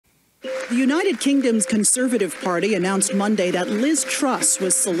The United Kingdom's Conservative Party announced Monday that Liz Truss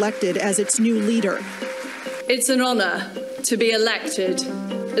was selected as its new leader. It's an honour to be elected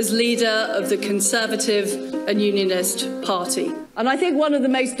as leader of the Conservative and Unionist Party. And I think one of the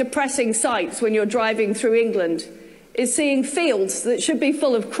most depressing sights when you're driving through England is seeing fields that should be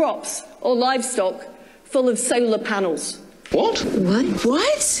full of crops or livestock full of solar panels. What? What?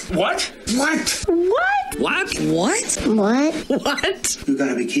 What? What? What? What? What? What? What? You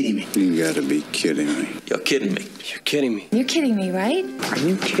gotta be kidding me. You gotta be kidding me. You're kidding me. You're kidding me. You're kidding me, right? Are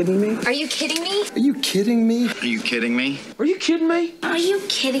you kidding me? Are you kidding me? Are you kidding me? Are you kidding me? Are you kidding me? Are you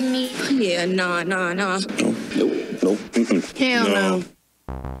kidding me? Yeah, nah. No. Nope. Mm-mm. Hell no.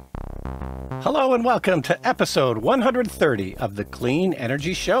 Hello and welcome to episode 130 of the Clean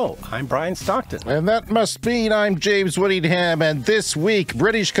Energy Show. I'm Brian Stockton. And that must mean I'm James Whittingham, and this week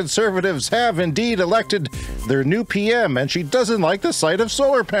British Conservatives have indeed elected their new PM, and she doesn't like the sight of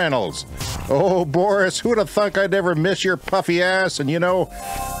solar panels. Oh, Boris, who'd have thunk I'd ever miss your puffy ass and,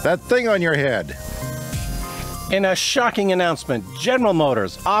 that thing on your head? In a shocking announcement, General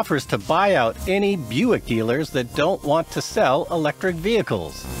Motors offers to buy out any Buick dealers that don't want to sell electric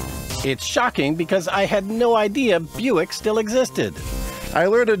vehicles. It's shocking because I had no idea Buick still existed. I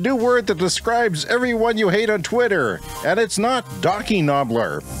learned a new word that describes everyone you hate on Twitter, and it's not donkey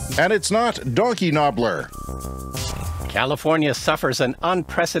knobbler, and it's not donkey knobbler. California suffers an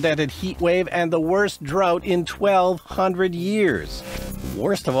unprecedented heat wave and the worst drought in 1,200 years.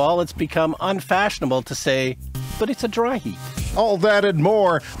 Worst of all, it's become unfashionable to say, but it's a dry heat. All that and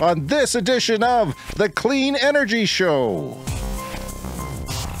more on this edition of the Clean Energy Show.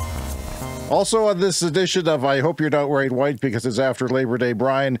 Also on this edition of I Hope You're Not Wearing White because it's after Labor Day,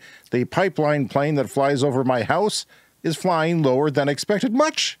 Brian, the pipeline plane that flies over my house is flying lower than expected.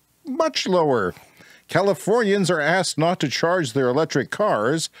 Much, much lower. Californians are asked not to charge their electric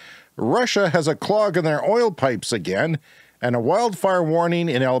cars. Russia has a clog in their oil pipes again. And a wildfire warning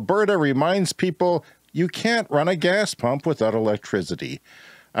in Alberta reminds people you can't run a gas pump without electricity.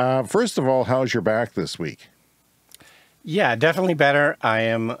 First of all, how's your back this week? Yeah, definitely better. I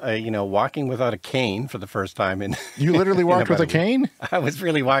am, walking without a cane for the first time in. You literally walked with a cane? I was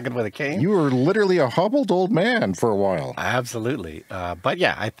really walking with a cane. You were literally a hobbled old man for a while. Absolutely. But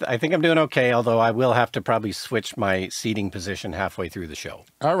yeah, I think I'm doing okay, although I will have to probably switch my seating position halfway through the show.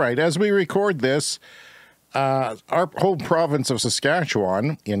 All right. As we record this, our home province of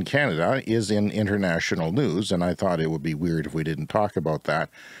Saskatchewan in Canada is in international news, and I thought it would be weird if we didn't talk about that.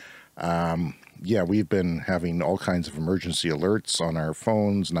 Yeah, we've been having all kinds of emergency alerts on our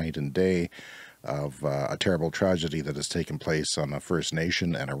phones night and day of a terrible tragedy that has taken place on a First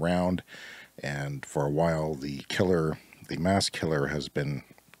Nation and around. And for a while, the mass killer, has been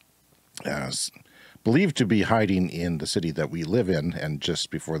believed to be hiding in the city that we live in. And just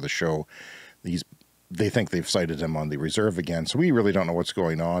before the show, they think they've sighted him on the reserve again. So we really don't know what's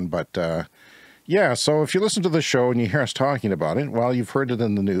going on. But yeah, so if you listen to the show and you hear us talking about it, well, you've heard it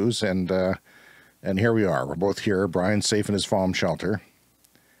in the news, and here we are. We're both here. Brian's safe in his farm shelter.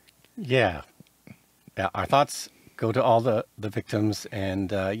 Yeah. Our thoughts go to all the victims.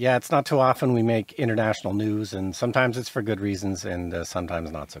 And it's not too often we make international news. And sometimes it's for good reasons and sometimes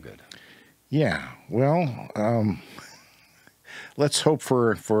not so good. Yeah. Well, let's hope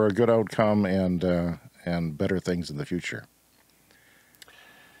for a good outcome and better things in the future.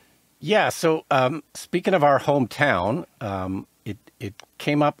 Yeah. So speaking of our hometown, it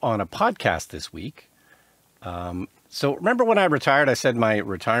came up on a podcast this week. So remember when I retired, I said my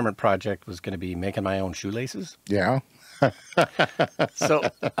retirement project was going to be making my own shoelaces? Yeah. So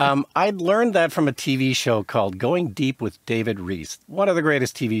I'd learned that from a TV show called Going Deep with David Rees, one of the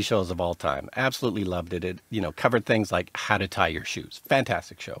greatest TV shows of all time. Absolutely loved it. It, covered things like how to tie your shoes.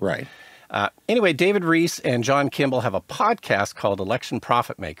 Fantastic show. Right. Anyway, David Rees and John Kimball have a podcast called Election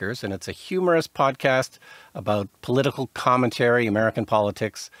Profit Makers, and it's a humorous podcast about political commentary, American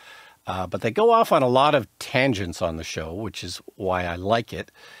politics. But they go off on a lot of tangents on the show, which is why I like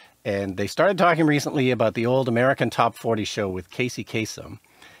it. And they started talking recently about the old American Top 40 show with Casey Kasem.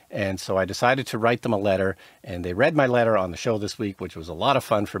 And so I decided to write them a letter, and they read my letter on the show this week, which was a lot of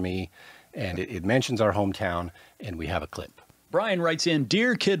fun for me. And it mentions our hometown, and we have a clip. Brian writes in,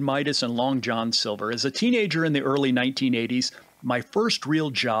 Dear Kid Midas and Long John Silver, as a teenager in the early 1980s, my first real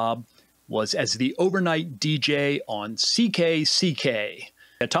job was as the overnight DJ on CKCK,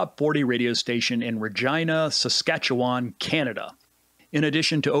 a top 40 radio station in Regina, Saskatchewan, Canada. In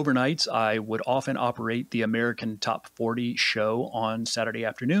addition to overnights, I would often operate the American Top 40 show on Saturday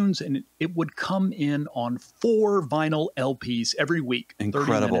afternoons, and it would come in on 4 vinyl LPs every week,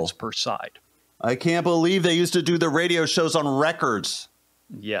 Incredible. 30 minutes per side. I can't believe they used to do the radio shows on records.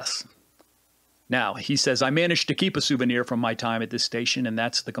 Yes. Now, he says, I managed to keep a souvenir from my time at this station, and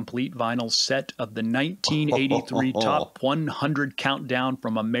that's the complete vinyl set of the 1983 Top 100 countdown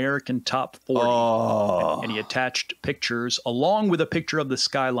from American Top 40. Oh. And he attached pictures along with a picture of the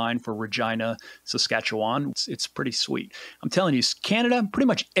skyline for Regina, Saskatchewan. It's pretty sweet. I'm telling you, Canada, pretty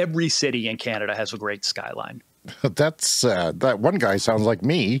much every city in Canada has a great skyline. That's that one guy sounds like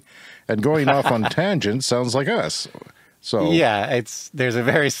me, and going off on tangents sounds like us. So yeah, there's a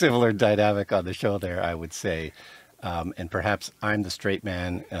very similar dynamic on the show there, I would say, and perhaps I'm the straight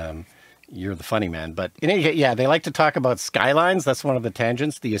man, you're the funny man. But in any case, yeah, they like to talk about skylines. That's one of the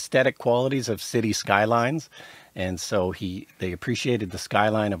tangents, the aesthetic qualities of city skylines, and so they appreciated the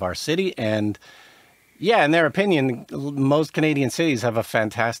skyline of our city, and yeah, in their opinion, most Canadian cities have a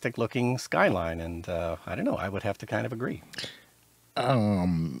fantastic looking skyline, and I don't know, I would have to kind of agree.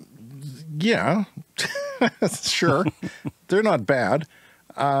 Yeah, sure. They're not bad.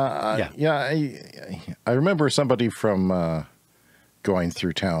 Yeah, I remember somebody from going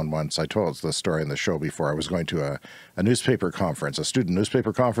through town once. I told the story in the show before. I was going to a newspaper conference, a student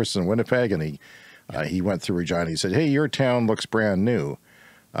newspaper conference in Winnipeg, and he went through Regina. He said, "Hey, your town looks brand new."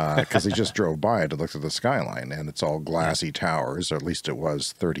 Because he just drove by it and looked at the skyline, and it's all glassy towers, or at least it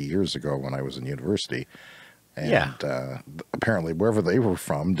was 30 years ago when I was in university. And apparently wherever they were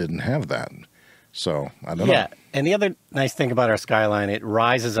from didn't have that. So, I don't know. Yeah, and the other nice thing about our skyline, it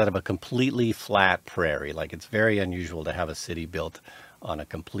rises out of a completely flat prairie. Like, it's very unusual to have a city built on a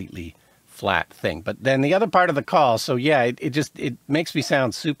completely flat thing. But then the other part of the call, so yeah, it makes me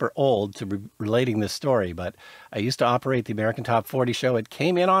sound super old to be relating this story, but I used to operate the American Top 40 show. It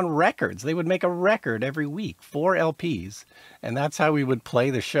came in on records. They would make a record every week, 4 LPs, and that's how we would play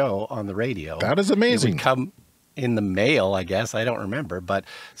the show on the radio. That is amazing. It would come in the mail, I guess. I don't remember. But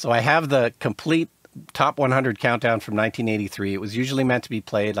so I have the complete Top 100 countdown from 1983. It was usually meant to be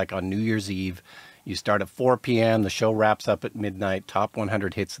played like on New Year's Eve. You start at 4 p.m. The show wraps up at midnight. Top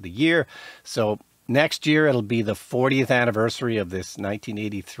 100 hits of the year. So next year it'll be the 40th anniversary of this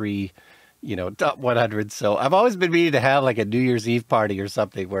 1983, Top 100. So I've always been meaning to have like a New Year's Eve party or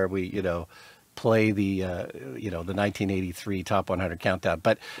something where we, play the, the 1983 Top 100 countdown.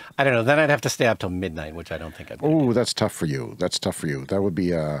 But I don't know. Then I'd have to stay up till midnight, which I don't think I'd do. Oh, that's tough for you. That's tough for you. That would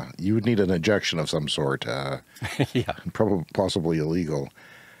be you would need an injection of some sort. Yeah, probably possibly illegal.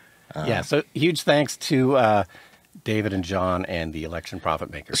 Yeah, so huge thanks to David and John and the Election Profit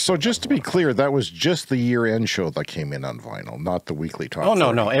Makers. So just to be clear, that was just the year-end show that came in on vinyl, not the weekly top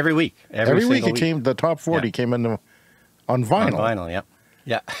 40. No, every week. Every week it came, the top 40 came in on vinyl. On vinyl,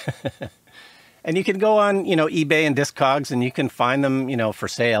 yeah. And you can go on, eBay and Discogs, and you can find them, for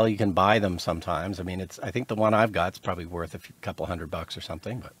sale. You can buy them sometimes. I mean, I think the one I've got is probably worth a couple $100 or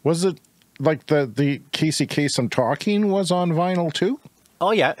something. But was it like the Casey Case I'm Talking was on vinyl too?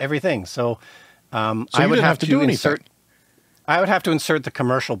 Oh yeah, everything. So, I would have to do anything. I would have to insert the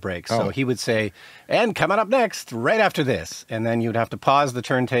commercial break. So he would say, "And coming up next, right after this," and then you'd have to pause the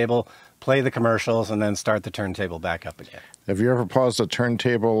turntable, play the commercials, and then start the turntable back up again. Have you ever paused a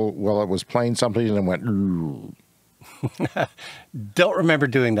turntable while it was playing something and went? Ooh. Don't remember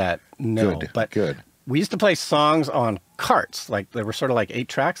doing that. No, good. We used to play songs on carts. Like, there were sort of like 8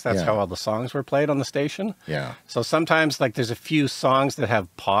 tracks. That's how all the songs were played on the station. Yeah. So sometimes, like, there's a few songs that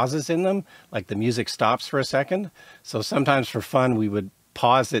have pauses in them. Like, the music stops for a second. So sometimes for fun, we would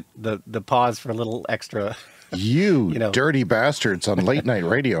pause it, the pause for a little extra. You dirty bastards on late night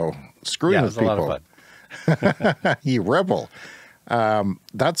radio. Screwing with people. Yeah, it was a lot of fun. You rebel.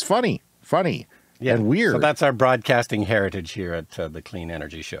 That's funny. Yeah, and weird. So that's our broadcasting heritage here at the Clean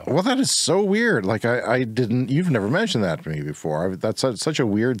Energy Show. Well, that is so weird. Like, I didn't, you've never mentioned that to me before. That's such a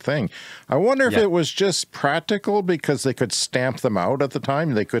weird thing. I wonder if it was just practical because they could stamp them out at the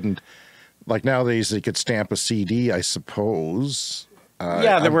time. They couldn't, like nowadays, they could stamp a CD, I suppose.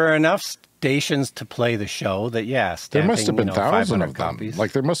 There were enough stations to play the show that, there must have been thousands of them. Copies.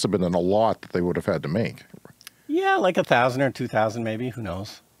 Like, there must have been a lot that they would have had to make. Yeah, like 1,000 or 2,000 maybe. Who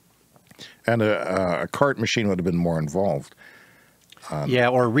knows? And a cart machine would have been more involved.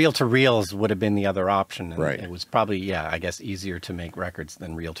 Or reel-to-reels would have been the other option. And right. It was probably, I guess, easier to make records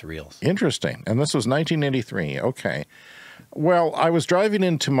than reel-to-reels. Interesting. And this was 1983. Okay. Well, I was driving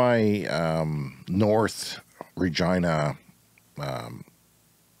into my North Regina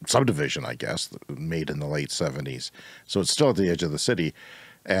subdivision, I guess, made in the late 70s. So it's still at the edge of the city.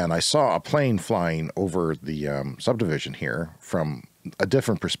 And I saw a plane flying over the subdivision here from a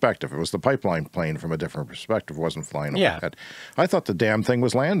different perspective. It was the pipeline plane from a different perspective. It wasn't flying overhead. I thought the damn thing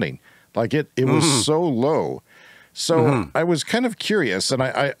was landing. Like, it was so low. So I was kind of curious, and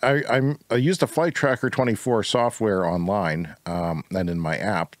I used a Flight Tracker 24 software online and in my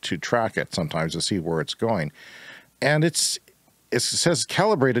app to track it sometimes to see where it's going. And it says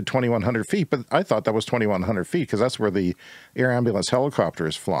calibrated 2,100 feet, but I thought that was 2,100 feet because that's where the air ambulance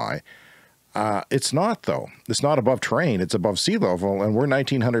helicopters fly. It's not, though. It's not above terrain. It's above sea level, and we're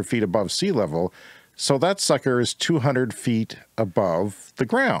 1,900 feet above sea level. So that sucker is 200 feet above the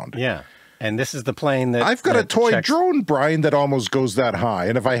ground. Yeah. And this is the plane that I've got a toy drone, Brian, that almost goes that high,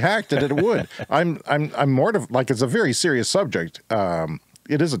 and if I hacked it, it would. I'm mortified. Like, it's a very serious subject.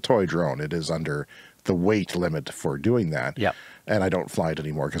 It is a toy drone. It is under the weight limit for doing that. Yep. And I don't fly it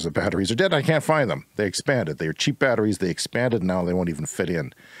anymore because the batteries are dead. I can't find them. They expanded. They were cheap batteries. They expanded. Now they won't even fit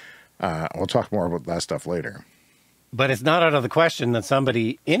in. We'll talk more about that stuff later. But it's not out of the question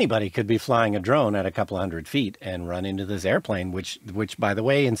that anybody could be flying a drone at a couple of 100 feet and run into this airplane, which, by the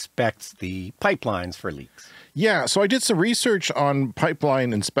way, inspects the pipelines for leaks. Yeah, so I did some research on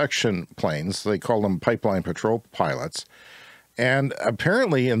pipeline inspection planes. They call them pipeline patrol pilots. And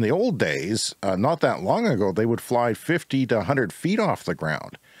apparently in the old days, not that long ago, they would fly 50 to 100 feet off the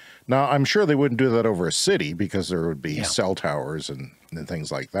ground. Now, I'm sure they wouldn't do that over a city because there would be cell towers and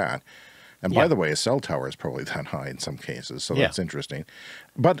things like that. And by the way, a cell tower is probably that high in some cases, so that's interesting.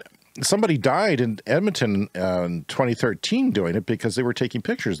 But somebody died in Edmonton in 2013 doing it because they were taking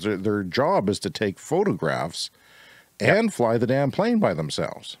pictures. Their job is to take photographs and fly the damn plane by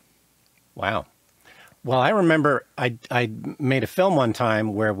themselves. Wow. Well, I remember I made a film one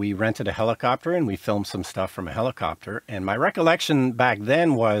time where we rented a helicopter and we filmed some stuff from a helicopter. And my recollection back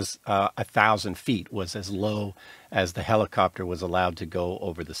then was 1,000 feet was as low as the helicopter was allowed to go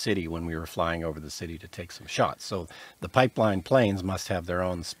over the city when we were flying over the city to take some shots. So the pipeline planes must have their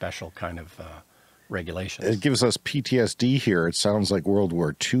own special kind of regulations. It gives us PTSD here. It sounds like World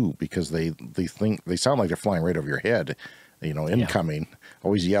War II because they sound like they're flying right over your head. You know, incoming.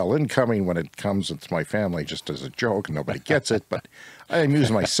 Always yell incoming when it comes. It's my family just as a joke. Nobody gets it, but I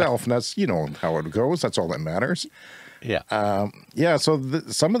amuse myself, and that's, you know, how it goes. That's all that matters. Yeah. Yeah, so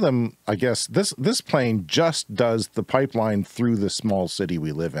some of them, I guess, this plane just does the pipeline through the small city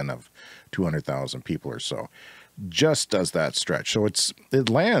we live in of 200,000 people or so. Just does that stretch. So it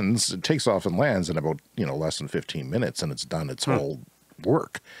takes off and lands in about, less than 15 minutes, and it's done its whole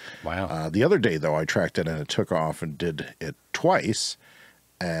work. Wow. The other day, though, I tracked it, and it took off and did it twice,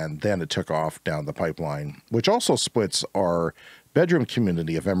 and then it took off down the pipeline, which also splits our bedroom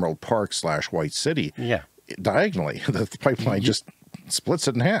community of Emerald Park / White City. Yeah. Diagonally. The pipeline just splits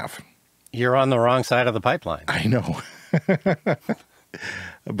it in half. You're on the wrong side of the pipeline. I know.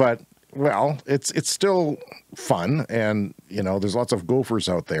 But, well, it's still fun, and, there's lots of gophers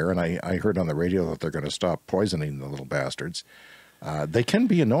out there, and I heard on the radio that they're going to stop poisoning the little bastards. They can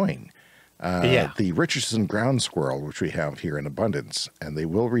be annoying. The Richardson ground squirrel, which we have here in abundance, and they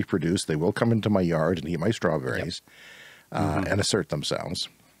will reproduce. They will come into my yard and eat my strawberries and assert themselves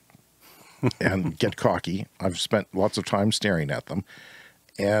and get cocky. I've spent lots of time staring at them.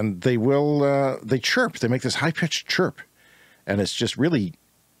 And they will, they chirp. They make this high-pitched chirp. And it's just really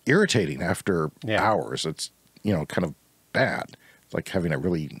irritating after hours. It's, kind of bad. It's like having a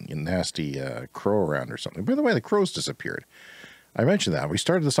really nasty crow around or something. By the way, the crows disappeared. I mentioned that. We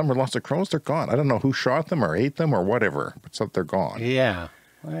started the summer with lots of crows. They're gone. I don't know who shot them or ate them or whatever, but so they're gone. Yeah.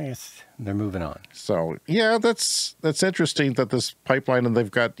 I guess they're moving on. So, yeah, that's interesting that this pipeline, and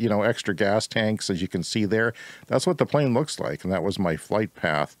they've got, extra gas tanks, as you can see there. That's what the plane looks like, and that was my flight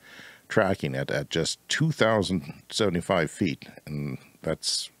path tracking it at just 2,075 feet, and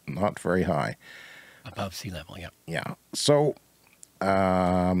that's not very high. Above sea level, yeah. Yeah. So,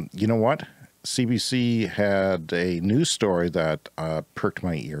 you know what? CBC had a news story that perked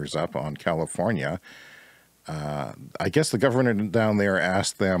my ears up on California. I guess the governor down there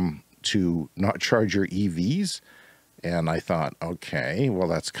asked them to not charge your EVs. And I thought, okay, well,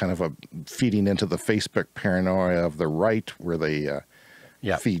 that's kind of a feeding into the Facebook paranoia of the right where they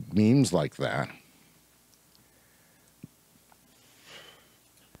feed memes like that.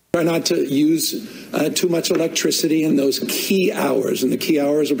 Try not to use too much electricity in those key hours, and the key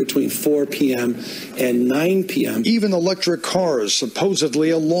hours are between 4 p.m. and 9 p.m. Even electric cars, supposedly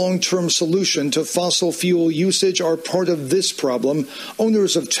a long-term solution to fossil fuel usage, are part of this problem.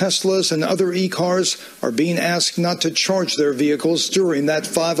 Owners of Teslas and other e-cars are being asked not to charge their vehicles during that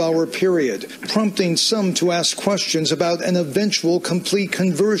 5-hour period, prompting some to ask questions about an eventual complete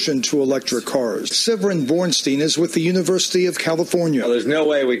conversion to electric cars. Severin Bornstein is with the University of California. Well, there's no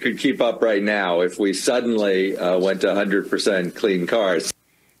way we could keep up right now if we suddenly went to 100% clean cars.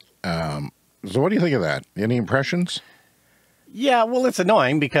 So what do you think of that? Any impressions? Yeah, well, it's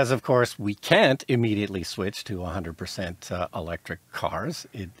annoying because, of course, we can't immediately switch to 100% electric cars.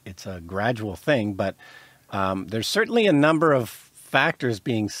 It's a gradual thing, but there's certainly a number of factors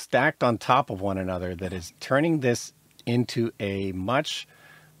being stacked on top of one another that is turning this into a much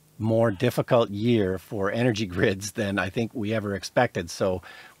more difficult year for energy grids than I think we ever expected. So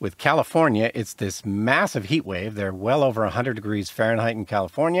with California, it's this massive heat wave. They're well over 100 degrees Fahrenheit in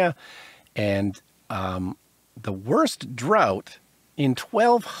California, and the worst drought in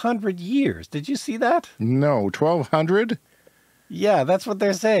 1,200 years. Did you see that? No, 1,200? Yeah, that's what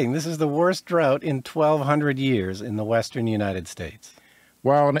they're saying. This is the worst drought in 1,200 years in the western United States.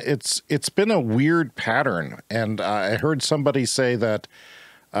 Well, and it's been a weird pattern. And I heard somebody say that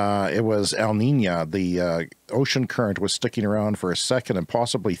it was El Nino. The ocean current was sticking around for a second and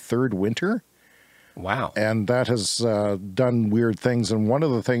possibly third winter. Wow. And that has done weird things. And one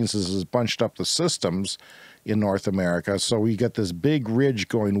of the things is bunched up the systems in North America. So we get this big ridge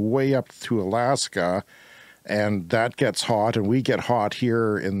going way up to Alaska, and that gets hot, and we get hot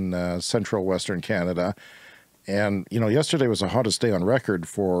here in central Western Canada. And, you know, yesterday was the hottest day on record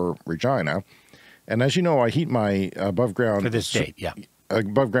for Regina. And as you know, I heat my above ground... For this date, yeah.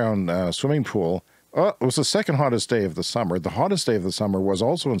 Above ground swimming pool. It was the second hottest day of the summer. The hottest day of the summer was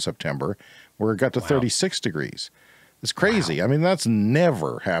also in September, where it got to 36 degrees. It's crazy. Wow. I mean, that's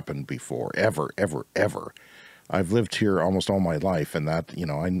never happened before, ever, ever, ever. I've lived here almost all my life, and that, you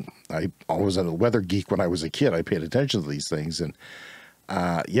know, I was a weather geek when I was a kid. I paid attention to these things, and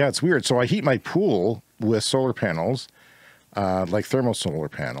yeah, it's weird. So I heat my pool with solar panels, like thermal solar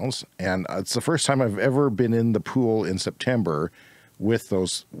panels, and it's the first time I've ever been in the pool in September with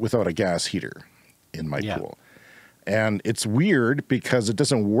those without a gas heater in my pool. And it's weird because it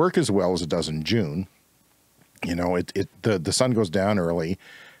doesn't work as well as it does in June. You know, the sun goes down early,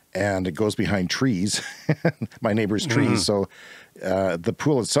 and it goes behind trees, my neighbor's trees. So the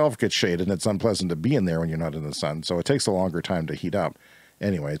pool itself gets shaded, and it's unpleasant to be in there when you're not in the sun. So it takes a longer time to heat up.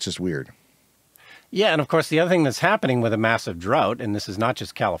 Anyway, it's just weird. Yeah, and of course, the other thing that's happening with a massive drought, and this is not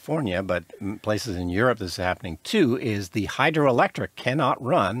just California, but places in Europe this is happening too, is the hydroelectric cannot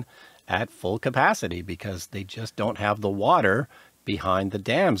run at full capacity because they just don't have the water behind the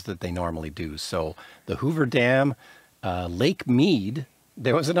dams that they normally do. So the Hoover Dam, Lake Mead,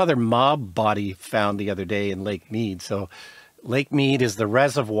 there was another mob body found the other day in Lake Mead. So Lake Mead is the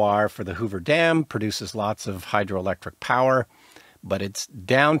reservoir for the Hoover Dam, produces lots of hydroelectric power, but it's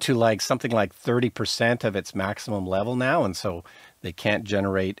down to like something like 30% of its maximum level now. And so they can't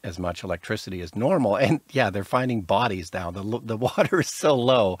generate as much electricity as normal. And yeah, they're finding bodies now. The water is so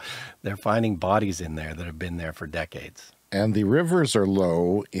low, they're finding bodies in there that have been there for decades. And the rivers are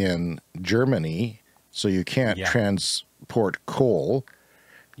low in Germany, so you can't transport coal.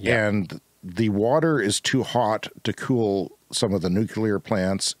 And the water is too hot to cool some of the nuclear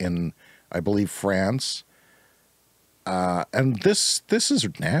plants in, I believe, France. And this is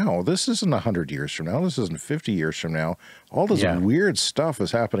now. This isn't 100 years from now. This isn't 50 years from now. All this weird stuff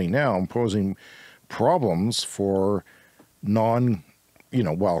is happening now, and posing problems for non-solar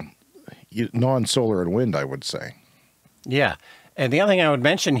and wind, I would say. Yeah. And the other thing I would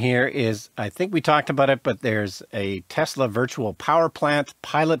mention here is, I think we talked about it, but there's a Tesla virtual power plant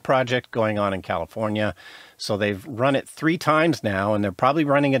pilot project going on in California. So they've run it 3 times now, and they're probably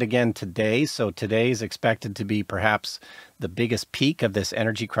running it again today. So today is expected to be perhaps the biggest peak of this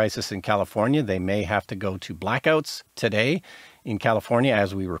energy crisis in California. They may have to go to blackouts today in California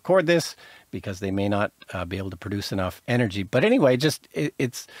as we record this, because they may not be able to produce enough energy. But anyway, just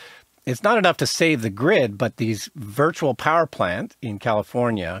it's not enough to save the grid, but these virtual power plant in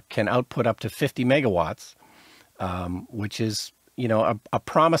California can output up to 50 megawatts, which is, you know, a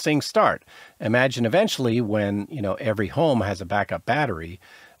promising start. Imagine eventually when, you know, every home has a backup battery,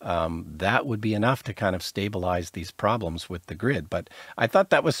 that would be enough to kind of stabilize these problems with the grid. But I thought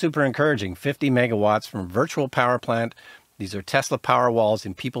that was super encouraging. 50 megawatts from virtual power plant. These are Tesla Powerwalls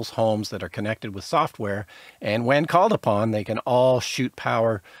in people's homes that are connected with software. And when called upon, they can all shoot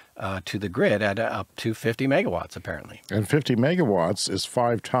power to the grid at up to 50 megawatts, apparently. And 50 megawatts is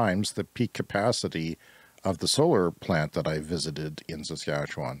 5 times the peak capacity of the solar plant that I visited in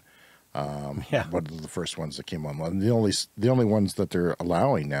Saskatchewan. One of the first ones that came online. The only ones that they're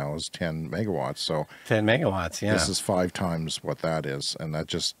allowing now is 10 megawatts. So 10 megawatts, yeah. This is 5 times what that is. And that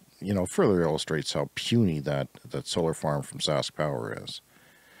just, you know, further illustrates how puny that solar farm from Sask Power is.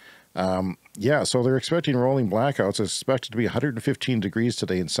 So they're expecting rolling blackouts. It's expected to be 115 degrees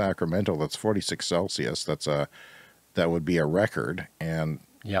today in Sacramento. That's 46 Celsius. That would be a record. And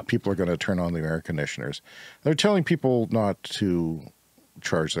people are going to turn on the air conditioners. They're telling people not to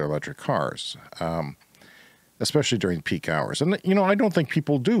charge their electric cars. especially during peak hours. And, you know, I don't think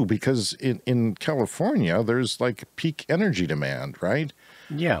people do, because in California, there's like peak energy demand, right?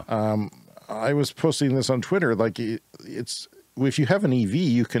 Yeah. I was posting this on Twitter. Like, it's if you have an EV,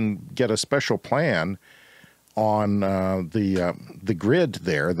 you can get a special plan on the grid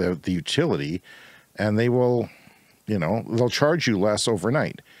there, the utility, and they will, you know, they'll charge you less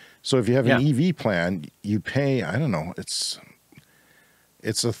overnight. So if you have an EV plan, you pay, I don't know, it's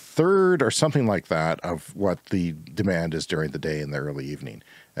a third or something like that of what the demand is during the day in the early evening.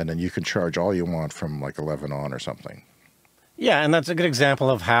 And then you can charge all you want from like 11 on or something. Yeah, and that's a good example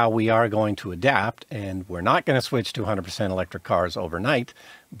of how we are going to adapt, and we're not going to switch to 100% electric cars overnight,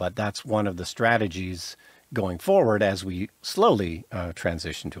 but that's one of the strategies going forward as we slowly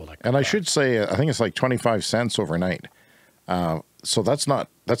transition to electric And cars. I should say, I think it's like 25 cents overnight. So that's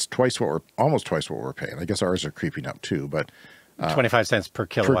almost twice what we're paying. I guess ours are creeping up too, but 25 cents per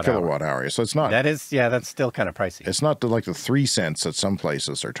kilowatt hour. So it's not. That is, yeah, that's still kind of pricey. It's not like the 3 cents that some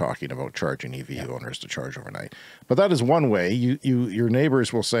places are talking about charging EV owners to charge overnight. But that is one way. Your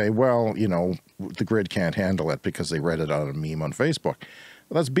neighbors will say, well, you know, the grid can't handle it because they read it on a meme on Facebook.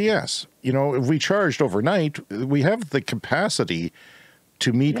 Well, that's BS. You know, if we charged overnight, we have the capacity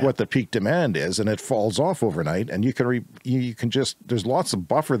to meet what the peak demand is, and it falls off overnight. And you can just, there's lots of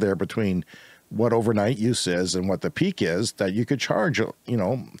buffer there between what overnight use is and what the peak is, that you could charge, you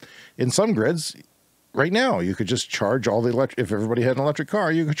know, in some grids right now, you could just charge all the electric. If everybody had an electric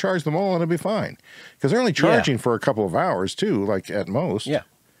car, you could charge them all and it'd be fine. Because they're only charging for a couple of hours too, like at most. Yeah.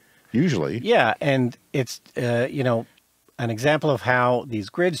 Usually. Yeah. And it's, you know, an example of how these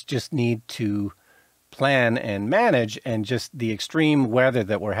grids just need to plan and manage, and just the extreme weather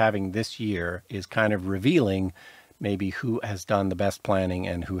that we're having this year is kind of revealing maybe who has done the best planning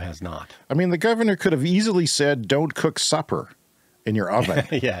and who has not. I mean, the governor could have easily said, don't cook supper in your oven,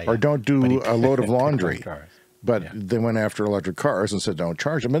 or don't do a load of laundry. But they went after electric cars and said, don't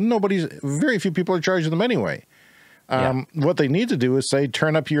charge them. And very few people are charging them anyway. What they need to do is say,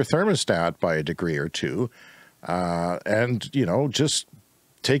 turn up your thermostat by a degree or two, and, you know, just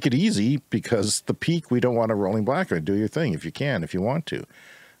take it easy, because the peak, we don't want a rolling blackout. Do your thing if you can, if you want to.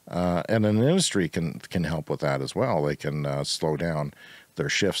 And an industry can help with that as well. They can slow down their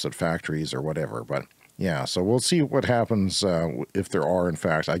shifts at factories or whatever. But yeah, so we'll see what happens if there are, in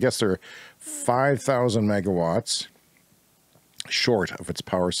fact, I guess they're 5,000 megawatts short of its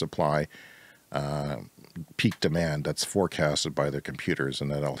power supply peak demand that's forecasted by their computers,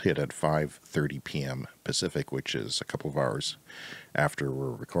 and that'll hit at 5:30 p.m. Pacific, which is a couple of hours after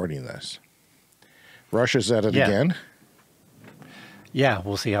we're recording this. Russia's at it again. Yeah,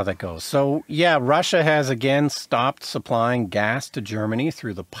 we'll see how that goes. So, yeah, Russia has again stopped supplying gas to Germany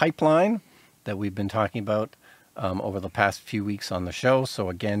through the pipeline that we've been talking about over the past few weeks on the show. So,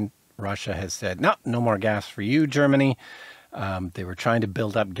 again, Russia has said, no more gas for you, Germany. They were trying to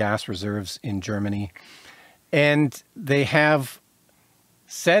build up gas reserves in Germany. And they have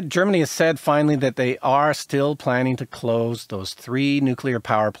said, Germany has said finally that they are still planning to close those 3 nuclear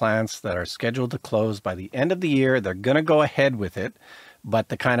power plants that are scheduled to close by the end of the year. They're going to go ahead with it, but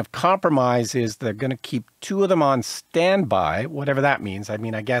the kind of compromise is they're going to keep 2 of them on standby, whatever that means. I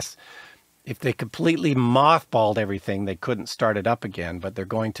mean, I guess if they completely mothballed everything, they couldn't start it up again, but they're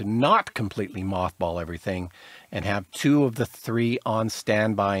going to not completely mothball everything and have 2 of the 3 on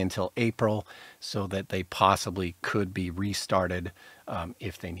standby until April, so that they possibly could be restarted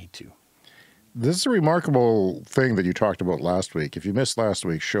if they need to. This is a remarkable thing that you talked about last week. If you missed last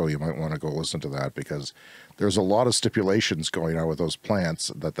week's show, you might want to go listen to that, because there's a lot of stipulations going on with those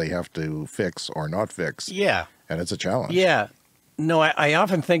plants that they have to fix or not fix. Yeah. And it's a challenge. Yeah. No, I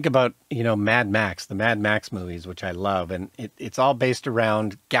often think about, you know, Mad Max, the Mad Max movies, which I love. And it's all based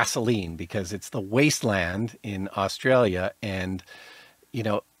around gasoline, because it's the wasteland in Australia. And, you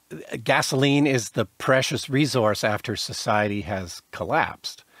know, gasoline is the precious resource after society has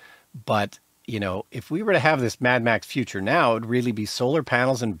collapsed. But, you know, if we were to have this Mad Max future now, it would really be solar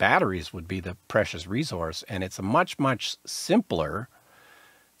panels and batteries would be the precious resource. And it's a much, much simpler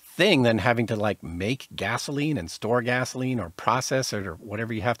thing than having to like make gasoline and store gasoline or process it or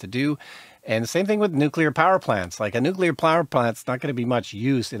whatever you have to do. And the same thing with nuclear power plants. Like a nuclear power plant's not going to be much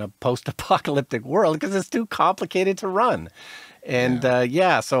use in a post-apocalyptic world because it's too complicated to run. And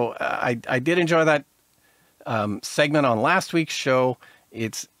so I did enjoy that segment on last week's show.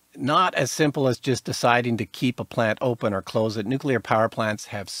 It's not as simple as just deciding to keep a plant open or close it. Nuclear power plants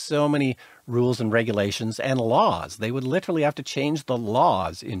have so many rules and regulations and laws. They would literally have to change the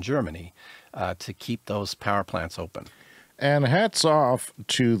laws in Germany to keep those power plants open. And hats off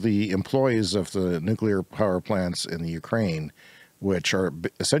to the employees of the nuclear power plants in the Ukraine, which are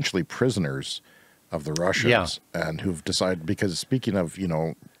essentially prisoners of the Russians, and who've decided, because speaking of,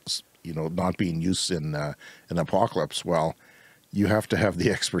 not being used in an apocalypse, well, you have to have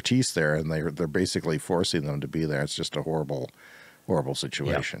the expertise there, and they're basically forcing them to be there. It's just a horrible, horrible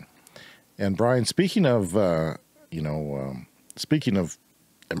situation. And Brian, speaking of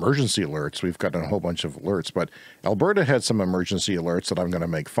emergency alerts, we've got a whole bunch of alerts, but Alberta had some emergency alerts that I'm going to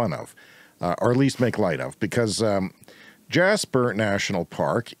make fun of, or at least make light of, because Jasper National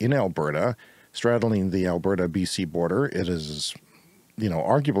Park in Alberta, straddling the Alberta-BC border, it is,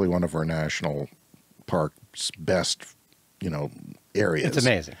 arguably one of our national park's best, areas. It's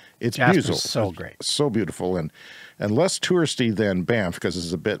amazing. It's Jasper's beautiful. So great. So beautiful, and less touristy than Banff, because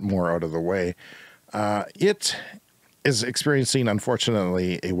it's a bit more out of the way. It is experiencing,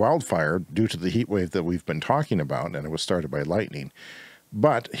 unfortunately, a wildfire due to the heat wave that we've been talking about, and it was started by lightning.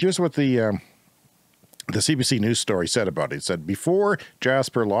 But here's what the CBC News story said about it. It said, before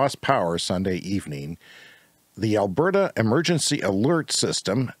Jasper lost power Sunday evening, the Alberta Emergency Alert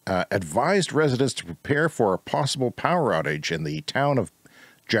System advised residents to prepare for a possible power outage in the town of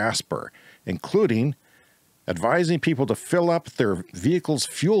Jasper, including advising people to fill up their vehicle's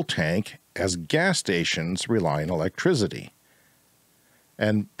fuel tank as gas stations rely on electricity.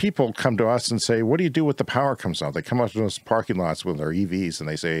 And people come to us and say, what do you do when the power comes out? They come out to those parking lots with their EVs and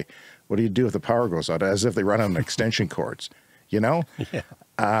they say, what do you do if the power goes out? As if they run on extension cords, Yeah.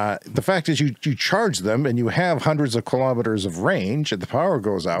 The fact is you charge them and you have hundreds of kilometers of range and the power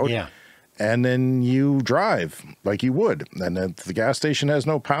goes out. Yeah. And then you drive like you would. And if the gas station has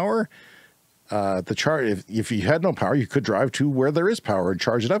no power, if you had no power, you could drive to where there is power and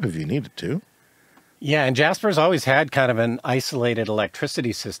charge it up if you needed to. Yeah, and Jasper's always had kind of an isolated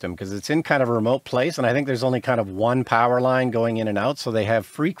electricity system because it's in kind of a remote place, and I think there's only kind of one power line going in and out, so they have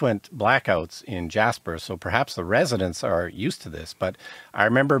frequent blackouts in Jasper, so perhaps the residents are used to this. But I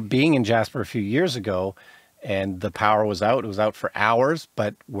remember being in Jasper a few years ago, and the power was out. It was out for hours,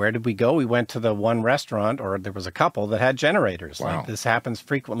 but where did we go? We went to the one restaurant, or there was a couple that had generators. Wow. Like, this happens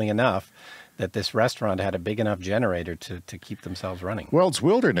frequently enough that this restaurant had a big enough generator to keep themselves running. Well, it's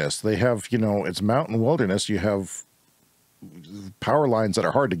wilderness. They have, it's mountain wilderness. You have power lines that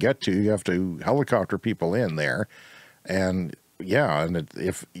are hard to get to. You have to helicopter people in there. And yeah, and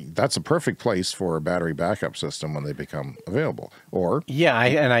if that's a perfect place for a battery backup system when they become available. Or yeah,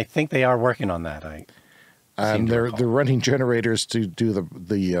 I think they are working on that. And they're running generators to do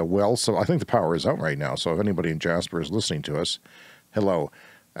the well. So I think the power is out right now. So if anybody in Jasper is listening to us, hello.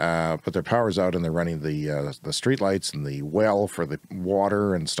 But their power's out and they're running the street lights and the well for the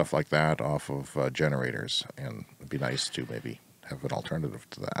water and stuff like that off of generators. And it'd be nice to maybe have an alternative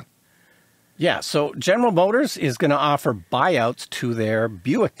to that. Yeah, so General Motors is going to offer buyouts to their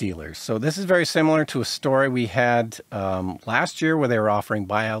Buick dealers. So this is very similar to a story we had last year where they were offering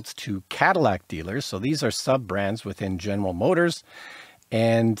buyouts to Cadillac dealers. So these are sub-brands within General Motors.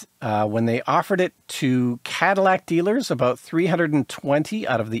 And when they offered it to Cadillac dealers, about 320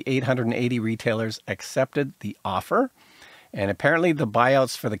 out of the 880 retailers accepted the offer. And apparently the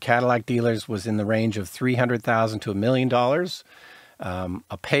buyouts for the Cadillac dealers was in the range of $300,000 to $1 million.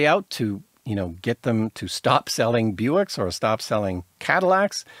 A payout to, get them to stop selling Buicks or stop selling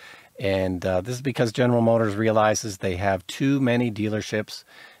Cadillacs. And this is because General Motors realizes they have too many dealerships.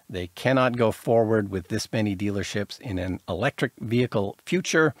 They cannot go forward with this many dealerships in an electric vehicle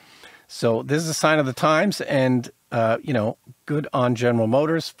future. So this is a sign of the times, and, good on General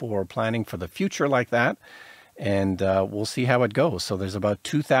Motors for planning for the future like that. And we'll see how it goes. So there's about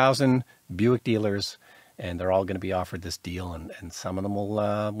 2,000 Buick dealers, and they're all going to be offered this deal, and some of them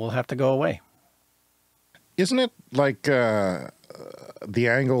will have to go away. Isn't it like the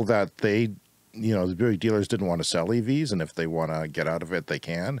angle that the Buick dealers didn't want to sell EVs, and if they want to get out of it, they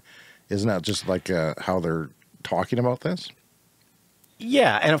can? Isn't that just like how they're talking about this?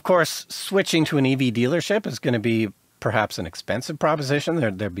 Yeah, and of course, switching to an EV dealership is going to be perhaps an expensive proposition.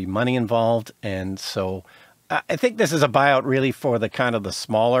 There'd be money involved, and so I think this is a buyout really for the kind of the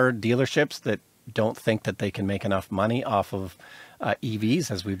smaller dealerships that don't think that they can make enough money off of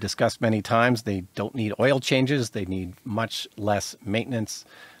EVs. As we've discussed many times, they don't need oil changes. They need much less maintenance.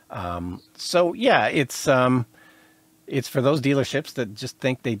 So yeah, it's for those dealerships that just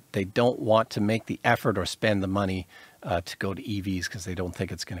think they don't want to make the effort or spend the money to go to EVs because they don't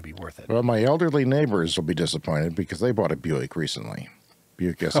think it's going to be worth it. Well, my elderly neighbors will be disappointed because they bought a Buick recently.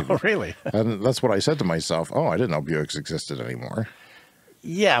 Buick SUV. Oh, really? And that's what I said to myself. Oh, I didn't know Buicks existed anymore.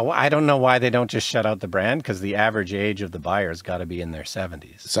 Yeah, well, I don't know why they don't just shut out the brand, because the average age of the buyer's got to be in their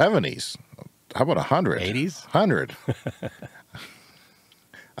 70s. 70s? How about 100? 80s? 100.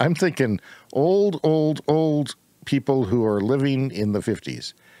 I'm thinking old people who are living in the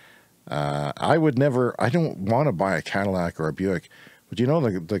 50s. I don't want to buy a Cadillac or a Buick, but you know,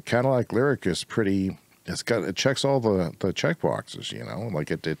 the Cadillac Lyriq is pretty, it checks all the check boxes, you know,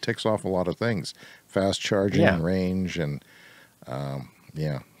 like it ticks off a lot of things, fast charging, range, and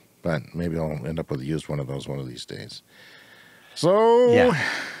yeah, but maybe I'll end up with a used one of those one of these days. So,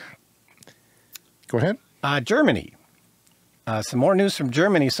 go ahead. Germany. Some more news from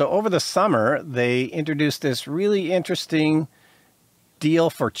Germany. So over the summer, they introduced this really interesting deal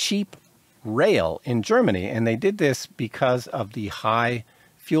for cheap rail in Germany. And they did this because of the high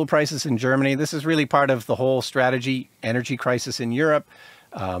fuel prices in Germany. This is really part of the whole strategy, energy crisis in Europe.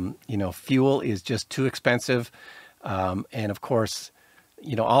 You know, fuel is just too expensive. And of course,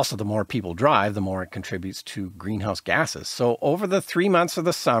 you know, also the more people drive, the more it contributes to greenhouse gases. So over the 3 months of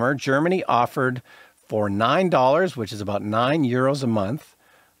the summer, Germany offered for $9, which is about €9 a month,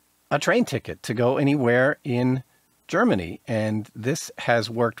 a train ticket to go anywhere in Germany. And this has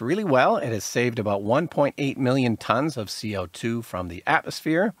worked really well. It has saved about 1.8 million tons of CO2 from the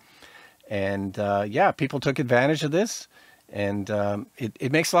atmosphere. And yeah, people took advantage of this. And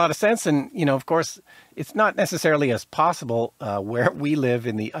it makes a lot of sense. And, you know, of course, it's not necessarily as possible where we live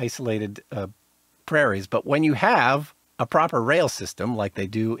in the isolated prairies. But when you have a proper rail system like they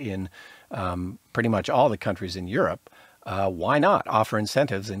do in pretty much all the countries in Europe, why not offer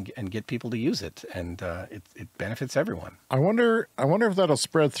incentives and get people to use it? And it benefits everyone. I wonder if that'll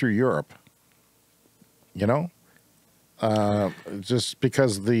spread through Europe, you know, just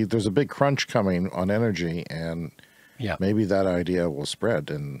because there's a big crunch coming on energy, and maybe that idea will spread,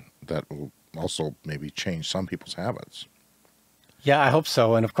 and that will also maybe change some people's habits. Yeah, I hope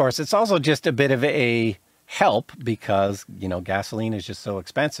so. And of course, it's also just a bit of a help because, you know, gasoline is just so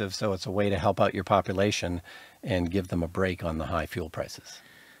expensive. So it's a way to help out your population and give them a break on the high fuel prices.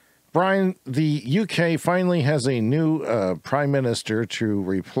 Brian, the UK finally has a new prime minister to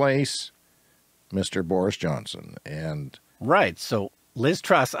replace Mr. Boris Johnson. And right. So Liz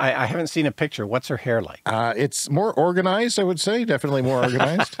Truss, I haven't seen a picture. What's her hair like? It's more organized, I would say. Definitely more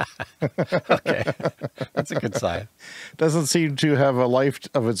organized. Okay. That's a good sign. Doesn't seem to have a life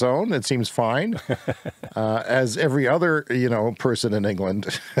of its own. It seems fine. As every other, you know, person in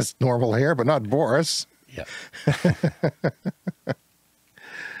England has normal hair, but not Boris. Yeah.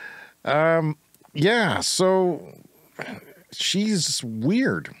 Yeah, so she's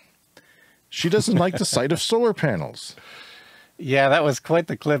weird. She doesn't like the sight of solar panels. Yeah, that was quite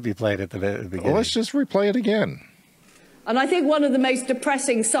the clip you played at the beginning. Well, let's just replay it again. And I think one of the most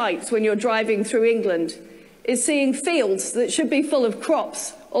depressing sights when you're driving through England is seeing fields that should be full of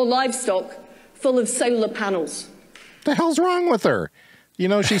crops or livestock full of solar panels. The hell's wrong with her? You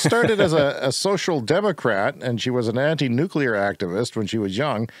know, she started as a social democrat, and she was an anti-nuclear activist when she was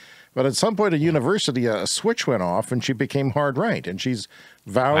young. But at some point at university, a switch went off, and she became hard right. And she's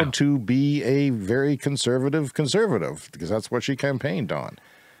vowed to be a very conservative because that's what she campaigned on.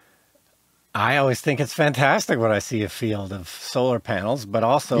 I always think it's fantastic when I see a field of solar panels, but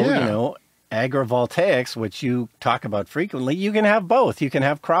also, you know, agrivoltaics, which you talk about frequently. You can have both. You can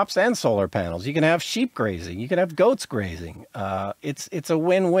have crops and solar panels. You can have sheep grazing. You can have goats grazing. It's a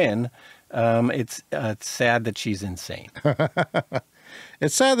win-win. It's sad that she's insane.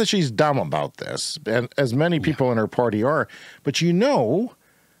 It's sad that she's dumb about this, and as many people in her party are. But you know,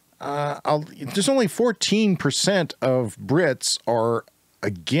 there's only 14% of Brits are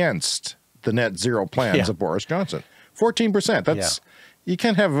against the net zero plans of Boris Johnson. 14%. That's you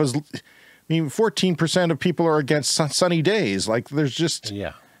can't have as. I mean, 14% of people are against sunny days. Like there's just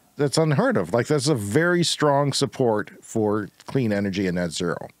that's unheard of. Like that's a very strong support for clean energy and net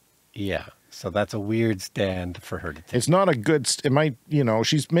zero. Yeah. So that's a weird stand for her to take. It's not a good, it might, you know,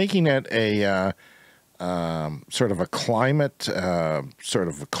 she's making it a sort of a climate, sort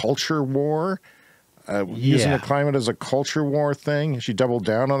of a culture war, using the climate as a culture war thing. She doubled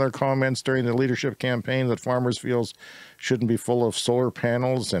down on her comments during the leadership campaign that farmers' fields shouldn't be full of solar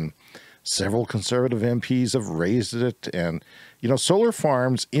panels, and several conservative MPs have raised it. And, you know, solar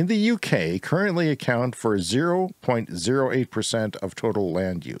farms in the UK currently account for 0.08% of total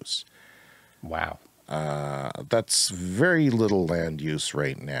land use. Wow. That's very little land use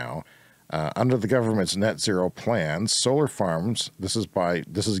right now. Under the government's net zero plans, solar farms, this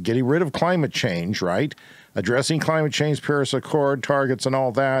is getting rid of climate change, right? Addressing climate change, Paris Accord targets and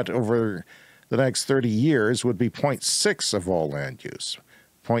all that over the next 30 years would be 0.6 of all land use,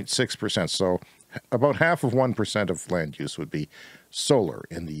 0.6%. So about half of 1% of land use would be solar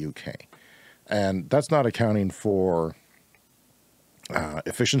in the UK. And that's not accounting for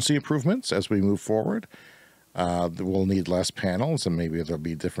efficiency improvements as we move forward. We'll need less panels, and maybe there'll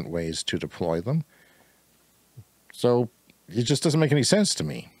be different ways to deploy them. So it just doesn't make any sense to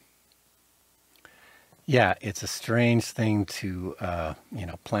me. Yeah, it's a strange thing to,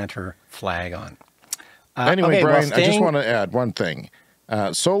 plant her flag on. Anyway, okay, Brian, well, I just want to add one thing.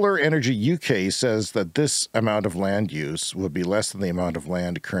 Solar Energy UK says that this amount of land use would be less than the amount of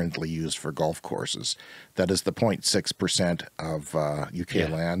land currently used for golf courses. That is the 0.6% of UK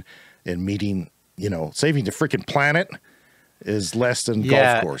land. And meeting, saving the freaking planet is less than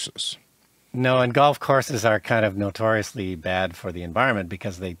golf courses. No, and golf courses are kind of notoriously bad for the environment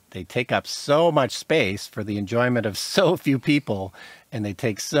because they take up so much space for the enjoyment of so few people, and they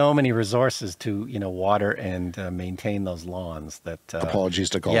take so many resources to, water and maintain those lawns that... Apologies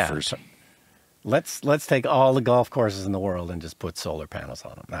to golfers. Yeah, let's take all the golf courses in the world and just put solar panels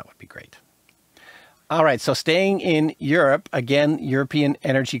on them. That would be great. All right, so staying in Europe, again, European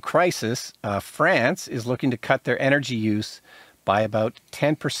energy crisis. France is looking to cut their energy use by about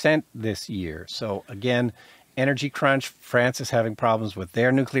 10% this year. So again, energy crunch. France is having problems with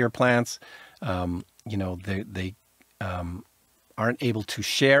their nuclear plants. They aren't able to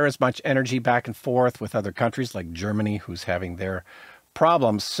share as much energy back and forth with other countries like Germany, who's having their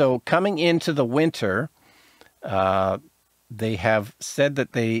problems. So coming into the winter, they have said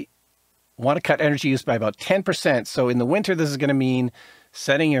that they want to cut energy use by about 10%. So in the winter, this is going to mean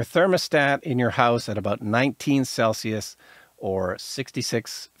setting your thermostat in your house at about 19 Celsius or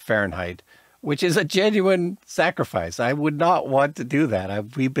 66 Fahrenheit, which is a genuine sacrifice. I would not want to do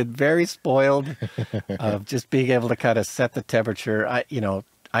that. We've been very spoiled of just being able to kind of set the temperature.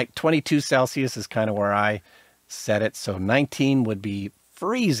 22 Celsius is kind of where I set it. So 19 would be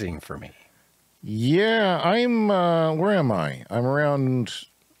freezing for me. Yeah, where am I? I'm around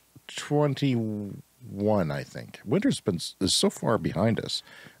 21, I think. Winter's is so far behind us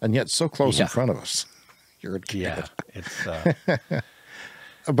and yet so close in front of us. You're a kid. Yeah, it's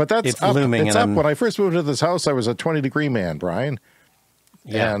but that's up. Looming. It's up. When I first moved to this house, I was a 20-degree man, Brian.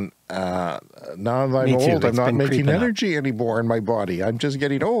 Yeah. And now that I'm old, I'm not making energy anymore in my body. I'm just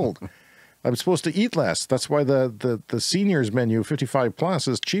getting old. I'm supposed to eat less. That's why the seniors menu 55 plus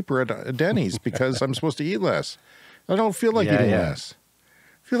is cheaper at Denny's because I'm supposed to eat less. I don't feel like eating less.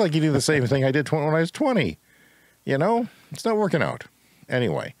 I feel like eating the same thing I did when I was 20. It's not working out.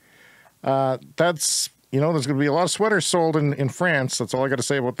 Anyway, that's... there's going to be a lot of sweaters sold in France. That's all I got to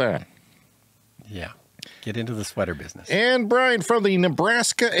say about that. Yeah. Get into the sweater business. And Brian, from the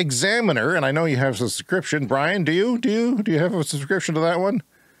Nebraska Examiner, and I know you have a subscription. Brian, do you have a subscription to that one?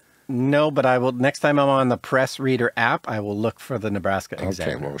 No, but I will. Next time I'm on the Press Reader app, I will look for the Nebraska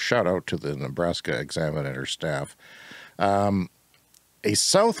Examiner. Okay, well, shout out to the Nebraska Examiner staff. A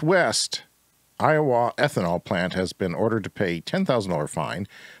Southwest Iowa ethanol plant has been ordered to pay $10,000 fine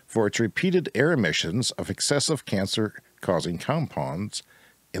for its repeated air emissions of excessive cancer-causing compounds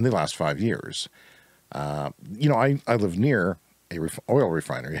in the last 5 years. I live near a oil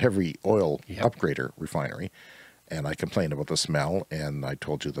refinery, a heavy oil upgrader refinery, and I complained about the smell, and I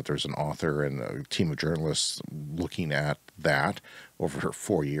told you that there's an author and a team of journalists looking at that over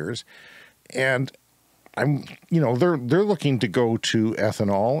 4 years. And they're looking to go to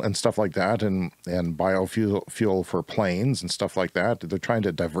ethanol and stuff like that and biofuel for planes and stuff like that. They're trying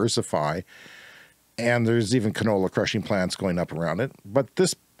to diversify, and there's even canola crushing plants going up around it. But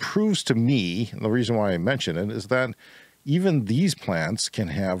this proves to me, the reason why I mention it is that even these plants can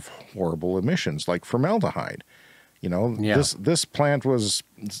have horrible emissions like formaldehyde. This plant was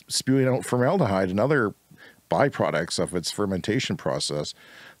spewing out formaldehyde and other byproducts of its fermentation process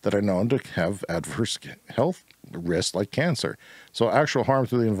that are known to have adverse health risks like cancer. So actual harm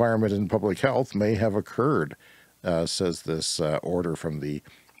to the environment and public health may have occurred, says this order from the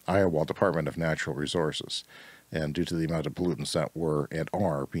Iowa Department of Natural Resources, and due to the amount of pollutants that were and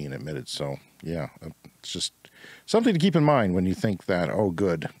are being emitted. So, yeah, it's just something to keep in mind when you think that, oh,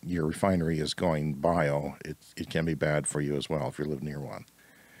 good, your refinery is going bio. It can be bad for you as well if you live near one.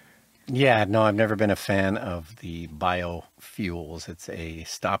 Yeah, no, I've never been a fan of the biofuels. It's a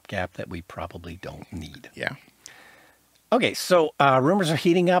stopgap that we probably don't need. Yeah. Okay, so rumors are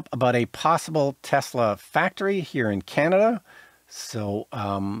heating up about a possible Tesla factory here in Canada. So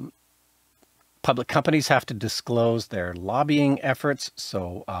public companies have to disclose their lobbying efforts.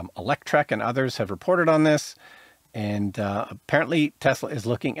 So Electrek and others have reported on this. And apparently Tesla is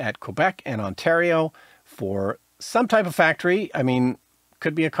looking at Quebec and Ontario for some type of factory. I mean,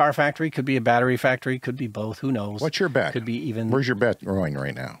 could be a car factory, could be a battery factory, could be both. Who knows? What's your bet? Could be even. Where's your bet going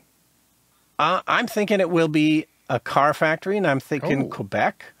right now? I'm thinking it will be a car factory, and I'm thinking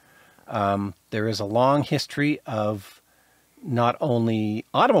Quebec. There is a long history of not only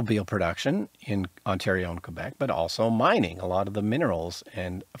automobile production in Ontario and Quebec, but also mining, a lot of the minerals.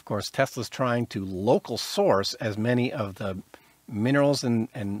 And of course, Tesla's trying to local source as many of the minerals and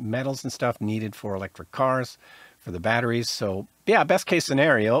metals and stuff needed for electric cars, for the batteries. So yeah, best case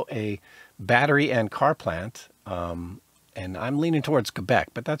scenario, a battery and car plant. And I'm leaning towards Quebec,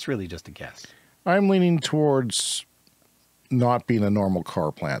 but that's really just a guess. I'm leaning towards not being a normal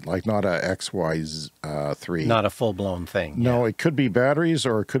car plant, like not a XY3. Not a full-blown thing. No, It could be batteries,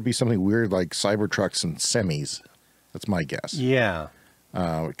 or it could be something weird like Cybertrucks and semis. That's my guess. Yeah.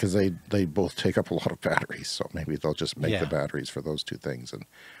 Because they both take up a lot of batteries, so maybe they'll just make the batteries for those two things. And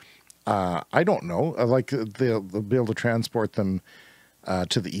I don't know. Like they'll be able to transport them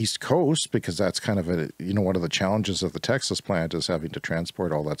to the East Coast, because that's kind of one of the challenges of the Texas plant is having to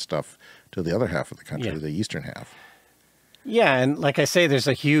transport all that stuff to the other half of the country, the eastern half. Yeah, and like I say, there's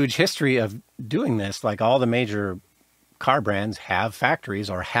a huge history of doing this. Like all the major car brands have factories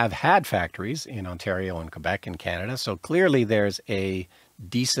or have had factories in Ontario and Quebec and Canada. So clearly there's a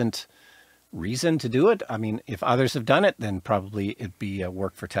decent reason to do it. I mean, if others have done it, then probably it'd be a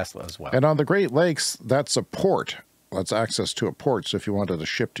work for Tesla as well. And on the Great Lakes, that's a port. That's access to a port. So if you wanted to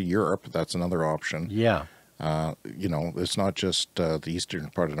ship to Europe, that's another option. Yeah. It's not just the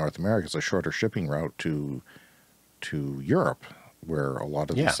eastern part of North America. It's a shorter shipping route to Europe, where a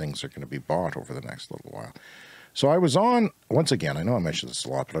lot of these things are going to be bought over the next little while. So I was on, once again, I know I mentioned this a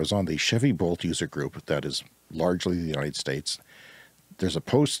lot, but I was on the Chevy Bolt user group that is largely the United States. There's a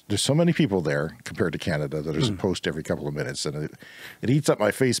post, there's so many people there compared to Canada that there's a post every couple of minutes, and it eats up my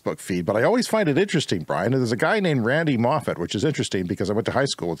Facebook feed. But I always find it interesting, Brian. There's a guy named Randy Moffat, which is interesting because I went to high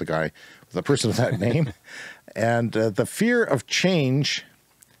school with a person of that name. And the fear of change,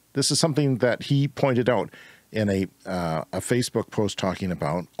 this is something that he pointed out in a Facebook post talking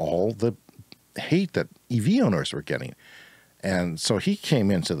about all the hate that EV owners were getting. And so he came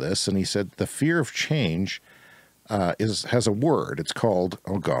into this and he said the fear of change has a word. It's called,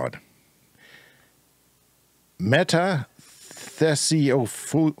 oh God,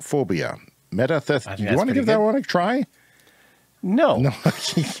 metathesiophobia. Do you want to give that one a try? No.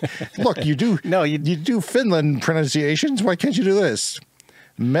 Look, you do. No, you do Finland pronunciations. Why can't you do this?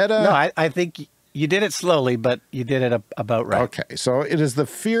 No, I think you did it slowly, but you did it about right. Okay, so it is the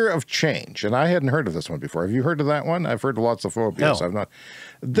fear of change, and I hadn't heard of this one before. Have you heard of that one? I've heard of lots of phobias. No. I've not.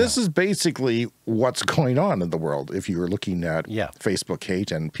 This is basically what's going on in the world. If you were looking at Facebook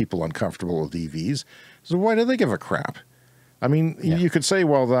hate and people uncomfortable with EVs, so why do they give a crap? I mean, you could say,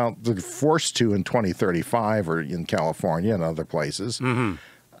 well, they're forced to in 2035 or in California and other places,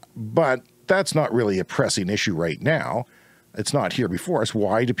 but that's not really a pressing issue right now. It's not here before us.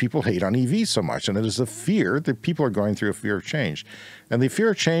 Why do people hate on EVs so much? And it is a fear that people are going through, a fear of change. And the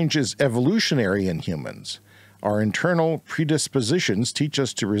fear of change is evolutionary in humans. Our internal predispositions teach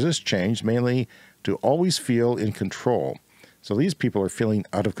us to resist change, mainly to always feel in control. So these people are feeling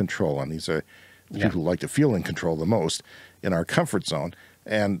out of control, and these are the people who like to feel in control the most in our comfort zone.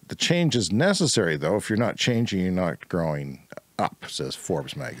 And the change is necessary, though. If you're not changing, you're not growing up, says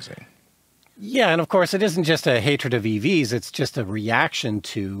Forbes magazine. Yeah, and of course, it isn't just a hatred of EVs. It's just a reaction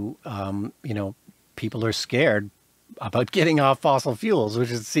to, people are scared about getting off fossil fuels,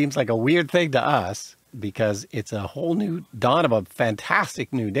 which seems like a weird thing to us because it's a whole new dawn of a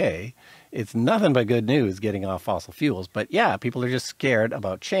fantastic new day. It's nothing but good news getting off fossil fuels. But yeah, people are just scared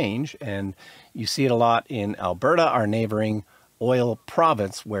about change. And you see it a lot in Alberta, our neighboring oil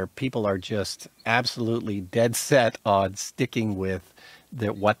province, where people are just absolutely dead set on sticking with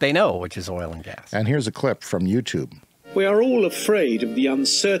what they know, which is oil and gas. And here's a clip from YouTube. We are all afraid of the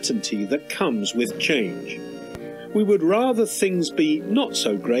uncertainty that comes with change. We would rather things be not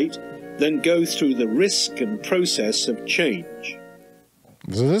so great than go through the risk and process of change.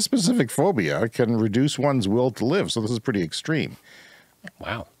 So this specific phobia can reduce one's will to live, so this is pretty extreme.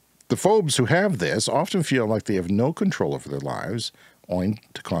 Wow. The phobes who have this often feel like they have no control over their lives owing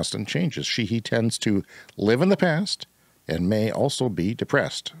to constant changes. He tends to live in the past and may also be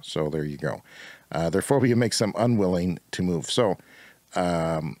depressed. So there you go. Their phobia makes them unwilling to move. So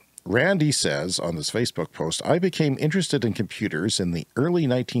Randy says on this Facebook post, I became interested in computers in the early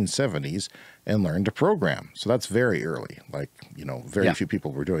 1970s and learned to program. So that's very early. Like, very few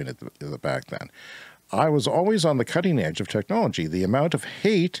people were doing it back then. I was always on the cutting edge of technology. The amount of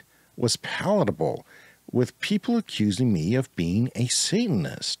hate was palatable, with people accusing me of being a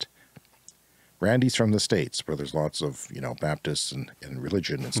Satanist. Randy's from the States, where there's lots of, Baptists and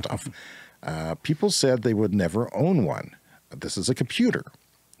religion and stuff. People said they would never own one. This is a computer.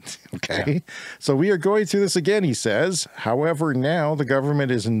 Okay. Yeah. So we are going through this again, he says. However, now the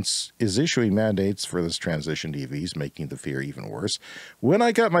government is issuing mandates for this transition to EVs, making the fear even worse. When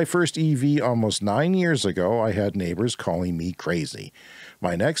I got my first EV almost 9 years ago, I had neighbors calling me crazy.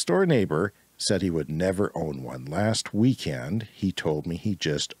 My next door neighbor said he would never own one. Last weekend, he told me he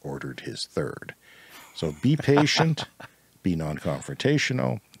just ordered his third. So be patient, be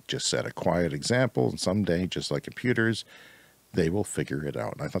non-confrontational, just set a quiet example, and someday, just like computers, they will figure it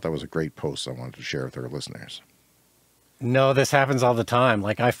out. And I thought that was a great post I wanted to share with our listeners. No, this happens all the time.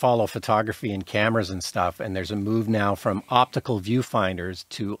 Like, I follow photography and cameras and stuff, and there's a move now from optical viewfinders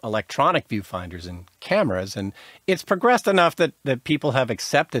to electronic viewfinders and cameras, and it's progressed enough that people have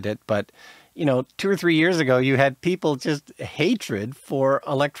accepted it. But, 2 or 3 years ago, you had people just hatred for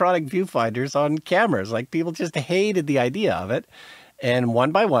electronic viewfinders on cameras. Like, people just hated the idea of it, and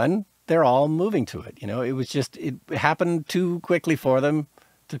one by one, they're all moving to it. It happened too quickly for them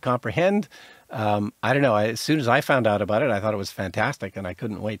to comprehend. I don't know. As soon as I found out about it, I thought it was fantastic, and I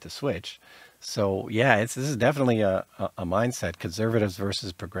couldn't wait to switch. So, yeah, this is definitely a mindset, conservatives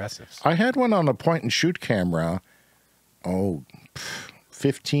versus progressives. I had one on a point-and-shoot camera,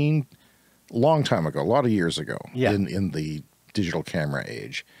 15, long time ago, a lot of years ago, in the digital camera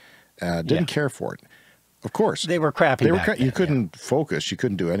age. Didn't care for it. Of course. They were crappy back then, you couldn't focus. You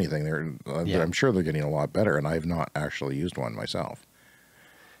couldn't do anything. I'm sure they're getting a lot better, and I have not actually used one myself.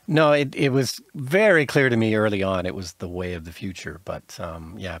 No, it was very clear to me early on it was the way of the future. But,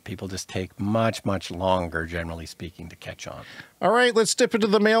 people just take much, much longer, generally speaking, to catch on. All right, let's dip into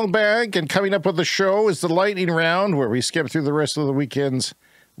the mailbag. And coming up with the show is the lightning round, where we skip through the rest of the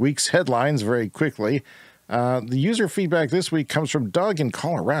week's headlines very quickly. The user feedback this week comes from Doug in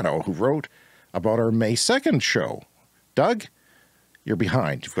Colorado, who wrote about our May 2nd show. Doug, you're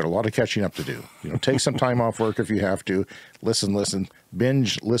behind. You've got a lot of catching up to do. Take some time off work if you have to. Listen,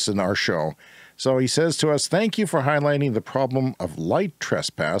 binge listen our show. So he says to us, thank you for highlighting the problem of light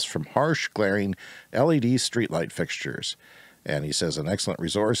trespass from harsh, glaring LED streetlight fixtures. And he says an excellent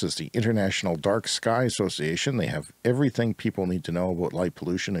resource is the International Dark Sky Association. They have everything people need to know about light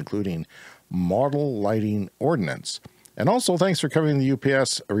pollution, including model lighting ordinance. And also, thanks for covering the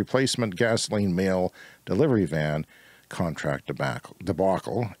UPS replacement gasoline mail delivery van contract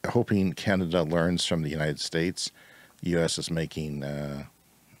debacle, hoping Canada learns from the United States. The U.S. is making,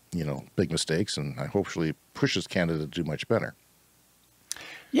 big mistakes, and I hopefully pushes Canada to do much better.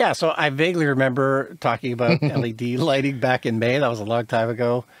 Yeah, so I vaguely remember talking about LED lighting back in May. That was a long time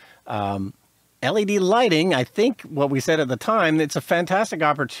ago. LED lighting, I think what we said at the time, it's a fantastic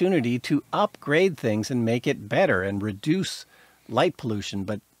opportunity to upgrade things and make it better and reduce light pollution.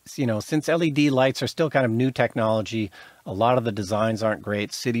 But, since LED lights are still kind of new technology, a lot of the designs aren't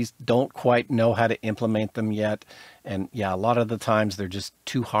great. Cities don't quite know how to implement them yet. And, a lot of the times they're just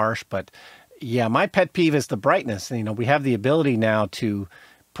too harsh. But, my pet peeve is the brightness. We have the ability now to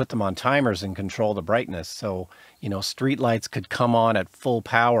put them on timers and control the brightness. So, street lights could come on at full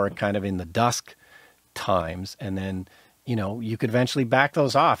power kind of in the dusk times. And then, you could eventually back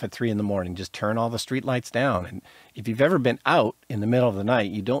those off at 3 a.m, just turn all the street lights down. And if you've ever been out in the middle of the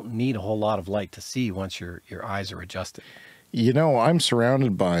night, you don't need a whole lot of light to see once your eyes are adjusted. I'm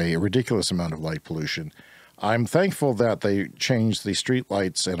surrounded by a ridiculous amount of light pollution. I'm thankful that they changed the street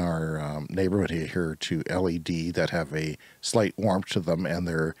lights in our neighborhood here to LED that have a slight warmth to them, and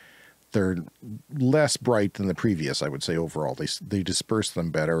they're less bright than the previous, I would say, overall. They disperse them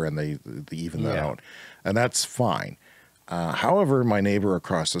better, and they even that out. And that's fine. However, my neighbor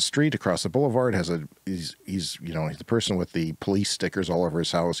across the street, across the boulevard, he's the person with the police stickers all over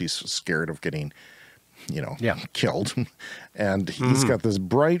his house. He's scared of getting, killed. And he's got this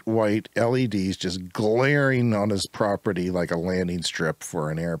bright white LEDs just glaring on his property like a landing strip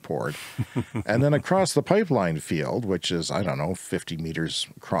for an airport. And then across the pipeline field, which is, 50 meters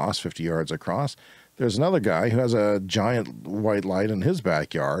across, 50 yards across, there's another guy who has a giant white light in his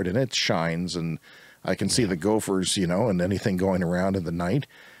backyard, and it shines, and I can see the gophers, and anything going around in the night.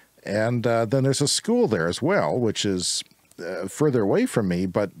 And then there's a school there as well, which is further away from me,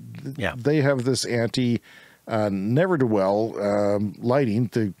 but they have this never-do-well lighting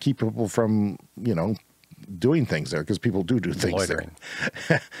to keep people from, doing things there, because people do things loitering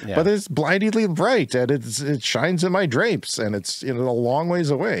there. But it's blindingly bright, and it shines in my drapes, and it's a long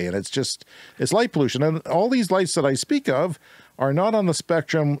ways away, and it's light pollution. And all these lights that I speak of are not on the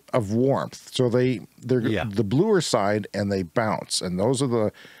spectrum of warmth. So they're the bluer side, and they bounce. And those are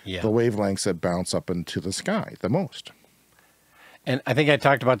the wavelengths that bounce up into the sky the most. And I think I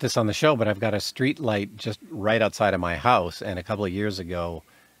talked about this on the show, but I've got a street light just right outside of my house. And a couple of years ago,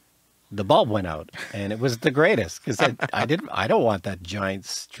 the bulb went out, and it was the greatest, because I don't want that giant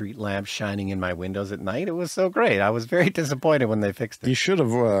street lamp shining in my windows at night. It was so great. I was very disappointed when they fixed it. You should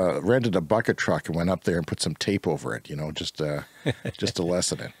have rented a bucket truck and went up there and put some tape over it, just to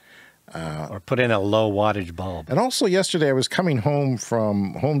lessen it. Or put in a low wattage bulb. And also yesterday I was coming home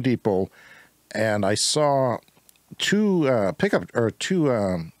from Home Depot, and I saw two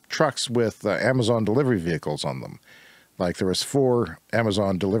trucks with Amazon delivery vehicles on them. Like there was 4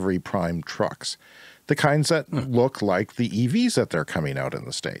 Amazon Delivery Prime trucks, the kinds that look like the EVs that they're coming out in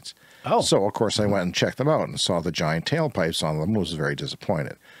the States. Oh. So, of course, I went and checked them out and saw the giant tailpipes on them and was very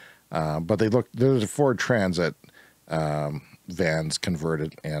disappointed. But they're the Ford Transit vans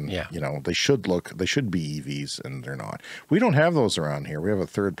converted, and, they should be EVs, and they're not. We don't have those around here. We have a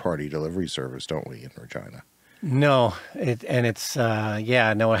third-party delivery service, don't we, in Regina? No, it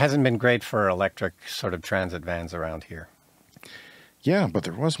hasn't been great for electric sort of transit vans around here. Yeah, but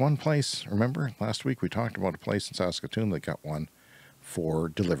there was one place, remember, last week we talked about a place in Saskatoon that got one for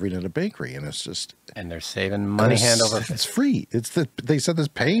delivering at a bakery, and it's just... And they're saving money hand over fist. It's free. They said it's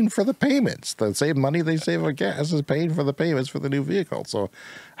paying for the payments. The same money they save on gas is paying for the payments for the new vehicle. So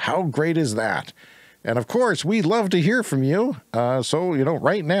how great is that? And, of course, we love to hear from you. So,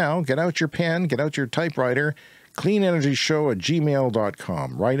 right now, get out your pen, get out your typewriter,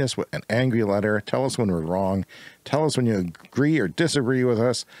 cleanenergyshow@gmail.com. Write us with an angry letter. Tell us when we're wrong. Tell us when you agree or disagree with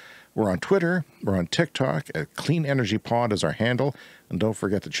us. We're on Twitter. We're on TikTok. Clean Energy Pod is our handle. And don't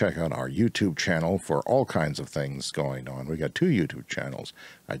forget to check out our YouTube channel for all kinds of things going on. We got 2 YouTube channels.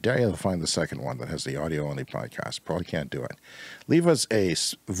 I dare you to find the second one that has the audio-only podcast. Probably can't do it. Leave us a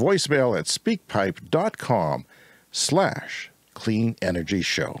voicemail at speakpipe.com/Clean Energy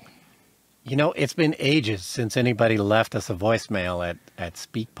Show. It's been ages since anybody left us a voicemail at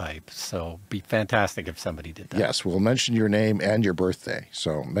SpeakPipe, so it'd be fantastic if somebody did that. Yes, we'll mention your name and your birthday.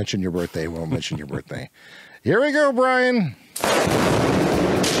 So mention your birthday, we'll mention your birthday. Here we go, Brian.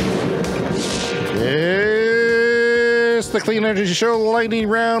 It's the Clean Energy Show lightning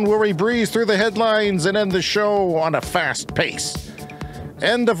round, where we breeze through the headlines and end the show on a fast pace.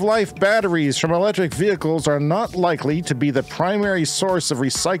 End-of-life batteries from electric vehicles are not likely to be the primary source of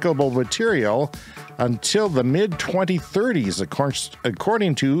recyclable material until the mid-2030s,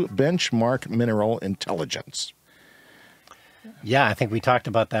 according to Benchmark Mineral Intelligence. Yeah, I think we talked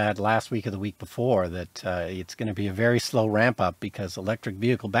about that last week or the week before, that it's going to be a very slow ramp-up because electric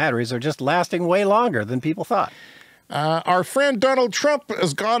vehicle batteries are just lasting way longer than people thought. Our friend Donald Trump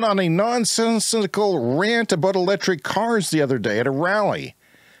has gone on a nonsensical rant about electric cars the other day at a rally.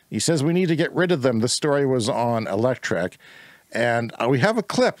 He says we need to get rid of them. This story was on Electric. And we have a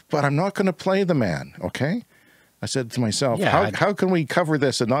clip, but I'm not going to play the man, okay? I said to myself, how can we cover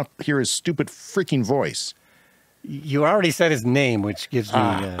this and not hear his stupid freaking voice? You already said his name, which gives me...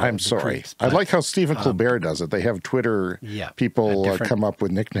 I'm sorry. Creeps, I like how Stephen Colbert does it. They have Twitter people come up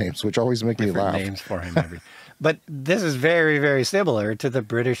with nicknames, which always make me laugh. Names for him. But this is very, very similar to the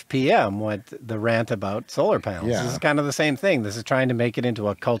British PM, the rant about solar panels. Yeah. This is kind of the same thing. This is trying to make it into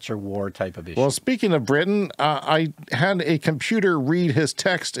a culture war type of issue. Well, speaking of Britain, I had a computer read his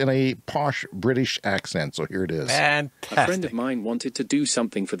text in a posh British accent, so here it is. Fantastic. A friend of mine wanted to do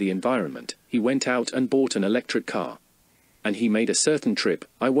something for the environment. He went out and bought an electric car. And he made a certain trip,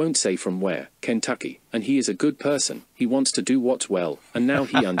 I won't say from where, Kentucky, and he is a good person. He wants to do what's well, and now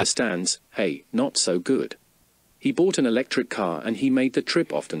he understands, hey, not so good. He bought an electric car and he made the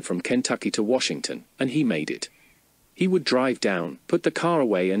trip often from Kentucky to Washington, and he made it. He would drive down, put the car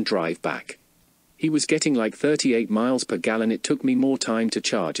away and drive back. He was getting like 38 miles per gallon. It took me more time to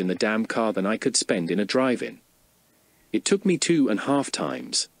charge in the damn car than I could spend in a drive-in. It took me 2.5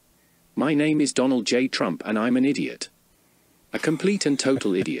 times. My name is Donald J. Trump and I'm an idiot. A complete and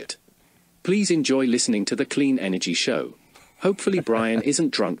total idiot. Please enjoy listening to the Clean Energy Show. Hopefully Brian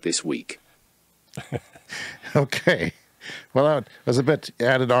isn't drunk this week. Okay. Well, that was a bit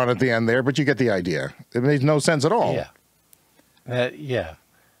added on at the end there, but you get the idea. It made no sense at all. Yeah.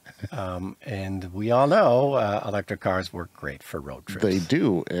 And we all know electric cars work great for road trips. They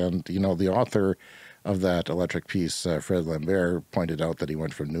do. And, the author of that electric piece, Fred Lambert, pointed out that he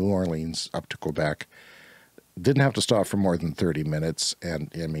went from New Orleans up to Quebec, didn't have to stop for more than 30 minutes.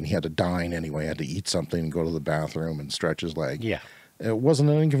 And, he had to dine anyway, had to eat something, go to the bathroom and stretch his leg. Yeah. It wasn't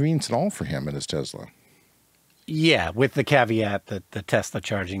an inconvenience at all for him in his Tesla. Yeah, with the caveat that the Tesla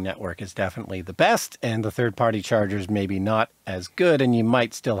charging network is definitely the best and the third-party chargers maybe not as good, and you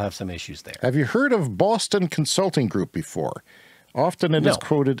might still have some issues there. Have you heard of Boston Consulting Group before? Often it is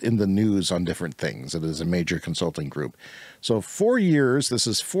quoted in the news on different things. It is a major consulting group. So 4 years, this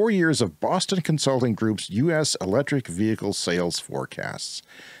is 4 years of Boston Consulting Group's U.S. electric vehicle sales forecasts.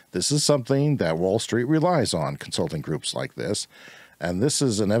 This is something that Wall Street relies on, consulting groups like this. And this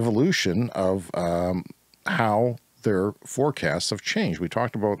is an evolution of how their forecasts have changed. We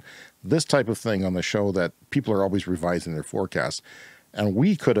talked about this type of thing on the show, that people are always revising their forecasts. And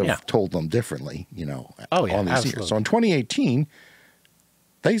we could have told them differently, on these years. So in 2018,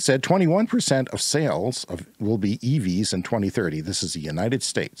 They said 21% of sales will be EVs in 2030. This is the United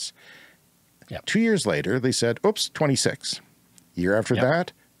States. Yep. 2 years later, they said, oops, 26. Year after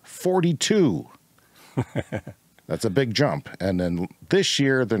that, 42. That's a big jump. And then this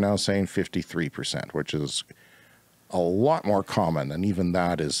year, they're now saying 53%, which is a lot more common. And even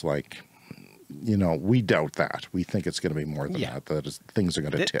that is like, you know, we doubt that. We think it's going to be more than that things are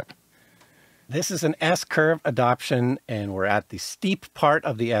going to tip. This is an S-curve adoption, and we're at the steep part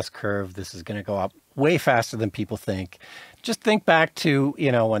of the S-curve. This is going to go up way faster than people think. Just think back to,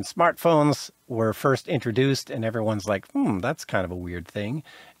 you know, when smartphones were first introduced and everyone's like, that's kind of a weird thing.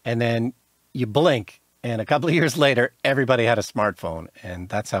 And then you blink, and a couple of years later, everybody had a smartphone, and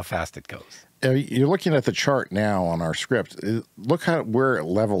that's how fast it goes. You're looking at the chart now on our script. Look where it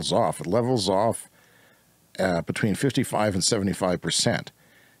levels off. It levels off between 55 and 75%.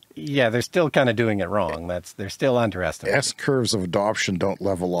 Yeah, they're still kind of doing it wrong. They're still underestimating. S-curves of adoption don't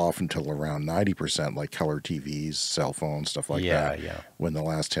level off until around 90%, like color TVs, cell phones, stuff like that. Yeah. When the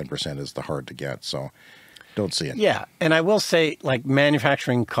last 10% is the hard to get. So don't see it. Yeah, and I will say, like,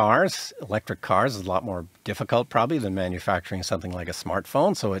 manufacturing cars, electric cars, is a lot more difficult probably than manufacturing something like a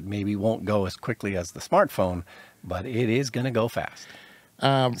smartphone. So it maybe won't go as quickly as the smartphone, but it is going to go fast.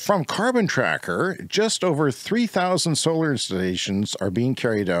 From Carbon Tracker, just over 3,000 solar installations are being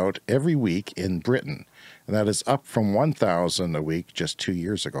carried out every week in Britain. And that is up from 1,000 a week just 2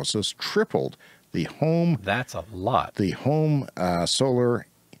 years ago. So it's tripled the home. That's a lot. The home solar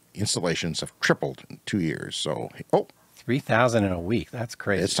installations have tripled in 2 years. So, 3,000 in a week. That's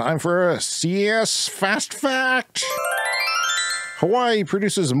crazy. It's time for a CES Fast Fact. Hawaii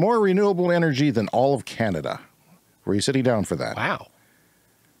produces more renewable energy than all of Canada. Were you sitting down for that? Wow.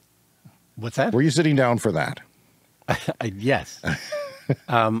 What's that? Were you sitting down for that? Yes.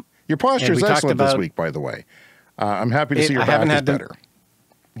 Your posture is excellent this week, by the way. I'm happy to see your back is better.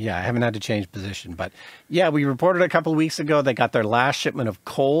 Yeah, I haven't had to change position. But yeah, we reported a couple of weeks ago they got their last shipment of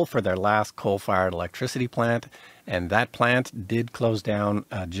coal for their last coal-fired electricity plant. And that plant did close down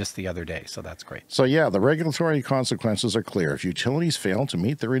just the other day. So that's great. So yeah, the regulatory consequences are clear. If utilities fail to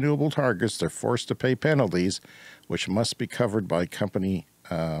meet the renewable targets, they're forced to pay penalties, which must be covered by company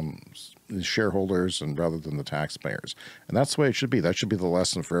shareholders and rather than the taxpayers. And that's the way it should be. That should be the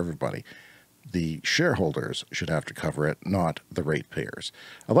lesson for everybody. The shareholders should have to cover it, not the ratepayers.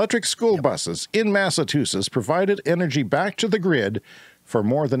 Electric school buses in Massachusetts provided energy back to the grid for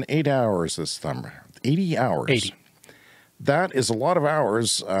more than 8 hours this summer. 80 hours. 80. That is a lot of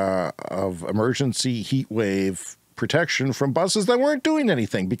hours of emergency heat wave protection from buses that weren't doing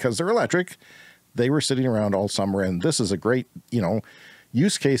anything because they're electric. They were sitting around all summer, and this is a great,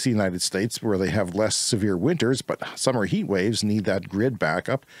 use case in the United States where they have less severe winters, but summer heat waves need that grid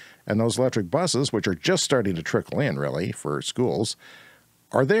backup. And those electric buses, which are just starting to trickle in, really, for schools,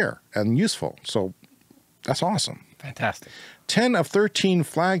 are there and useful. So that's awesome. Fantastic. 10 of 13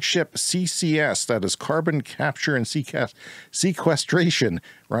 flagship CCS, that is carbon capture and sequestration,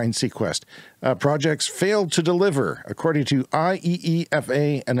 Ryan Sequest, projects failed to deliver, according to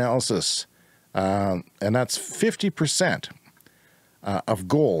IEEFA analysis. And that's 50% of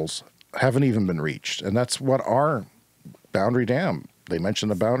goals haven't even been reached. And that's what our Boundary Dam, they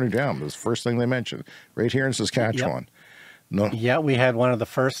mentioned the Boundary Dam, it was the first thing they mentioned, right here in Saskatchewan. No. Yeah, we had one of the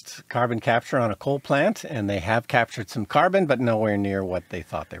first carbon capture on a coal plant, and they have captured some carbon, but nowhere near what they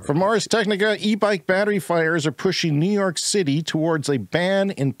thought they were. From Ars Technica, e-bike battery fires are pushing New York City towards a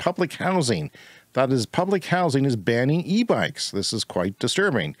ban in public housing. That is, public housing is banning e-bikes. This is quite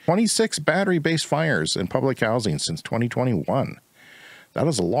disturbing. 26 battery-based fires in public housing since 2021. That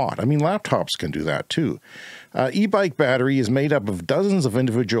is a lot. I mean, laptops can do that too. E-bike battery is made up of dozens of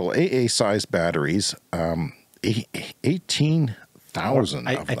individual AA-sized batteries, 18,000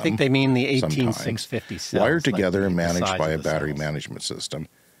 of them. I think they mean the 18650 cells. Wired together and managed by a battery management system.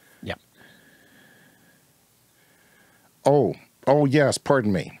 Yeah. Oh, yes,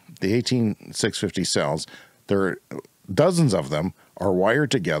 pardon me. The 18650 cells, there are dozens of them are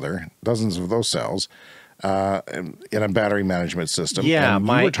wired together, dozens of those cells, in a battery management system. Yeah, and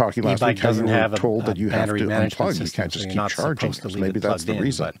my you were talking last week how you were told that you have to unplug. You can't just keep charging. So maybe that's the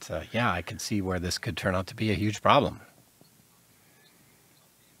reason. But yeah, I could see where this could turn out to be a huge problem.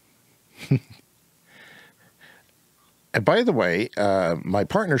 And by the way, my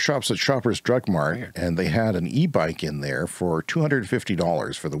partner shops at Shoppers Drug Mart, and they had an e-bike in there for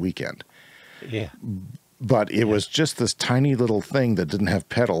 $250 for the weekend. Yeah. But it was just this tiny little thing that didn't have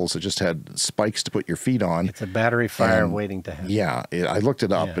pedals. It just had spikes to put your feet on. It's a battery fire waiting to happen. Yeah, I looked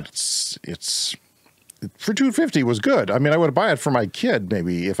it up. Yeah. It's for $250 was good. I mean, I would buy it for my kid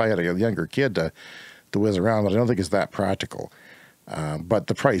maybe if I had a younger kid to whiz around, but I don't think it's that practical. But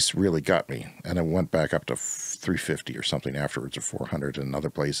the price really got me, and it went back up to $350 or something afterwards, or $400. In other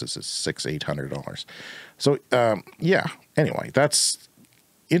places, it's $600-800. So, yeah. Anyway, that's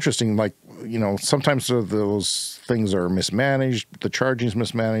interesting. Like, you know, sometimes those things are mismanaged. The charging is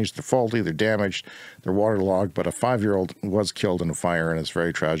mismanaged. They're faulty. They're damaged. They're waterlogged. But a 5-year-old was killed in a fire, and it's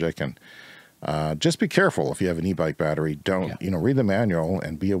very tragic. And just be careful if you have an e-bike battery. Don't, you know, read the manual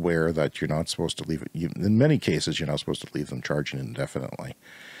and be aware that you're not supposed to leave it. In many cases, you're not supposed to leave them charging indefinitely.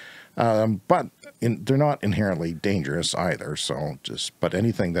 But they're not inherently dangerous either. So but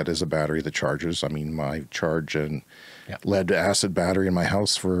anything that is a battery that charges, I mean, my charge and lead acid battery in my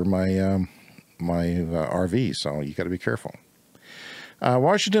house for my RV. So you got to be careful.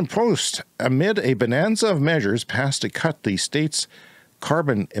 Washington Post, amid a bonanza of measures passed to cut the state's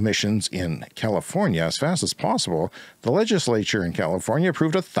carbon emissions in California as fast as possible, the legislature in California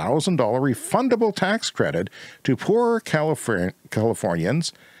approved a $1,000 refundable tax credit to poorer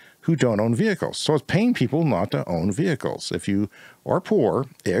Californians who don't own vehicles. So it's paying people not to own vehicles. If you are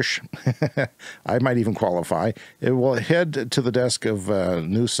poor-ish, I might even qualify, it will head to the desk of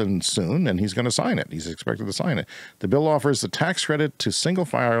Newsom soon, and he's going to sign it. He's expected to sign it. The bill offers the tax credit to single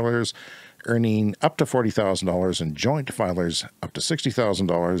filers earning up to $40,000 and joint filers up to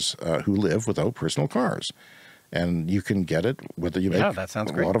 $60,000 who live without personal cars. And you can get it whether you make that sounds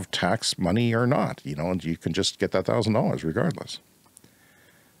a great. lot of tax money or not, you know, and you can just get that $1,000 regardless.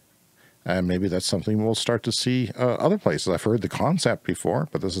 And maybe that's something we'll start to see other places. I've heard the concept before,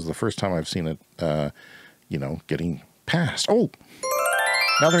 but this is the first time I've seen it, you know, getting passed. Oh,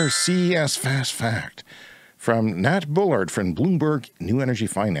 another CES fast fact from Nat Bullard from Bloomberg New Energy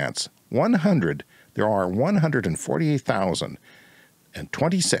Finance. There are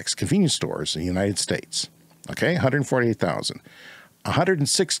 148,026 convenience stores in the United States. Okay, 148,000.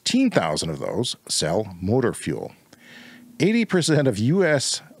 116,000 of those sell motor fuel. 80% of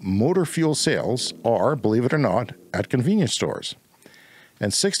U.S. motor fuel sales are, believe it or not, at convenience stores.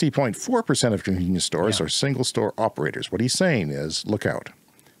 And 60.4% of convenience stores are single store operators. What he's saying is, look out.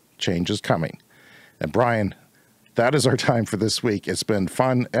 Change is coming. And Brian, that is our time for this week. It's been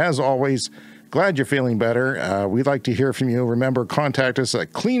fun, as always. Glad you're feeling better. We'd like to hear from you. Remember, contact us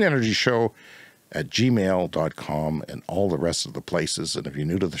at cleanenergyshow@gmail.com and all the rest of the places. And if you're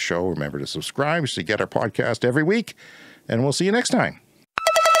new to the show, remember to subscribe so you get our podcast every week. And we'll see you next time.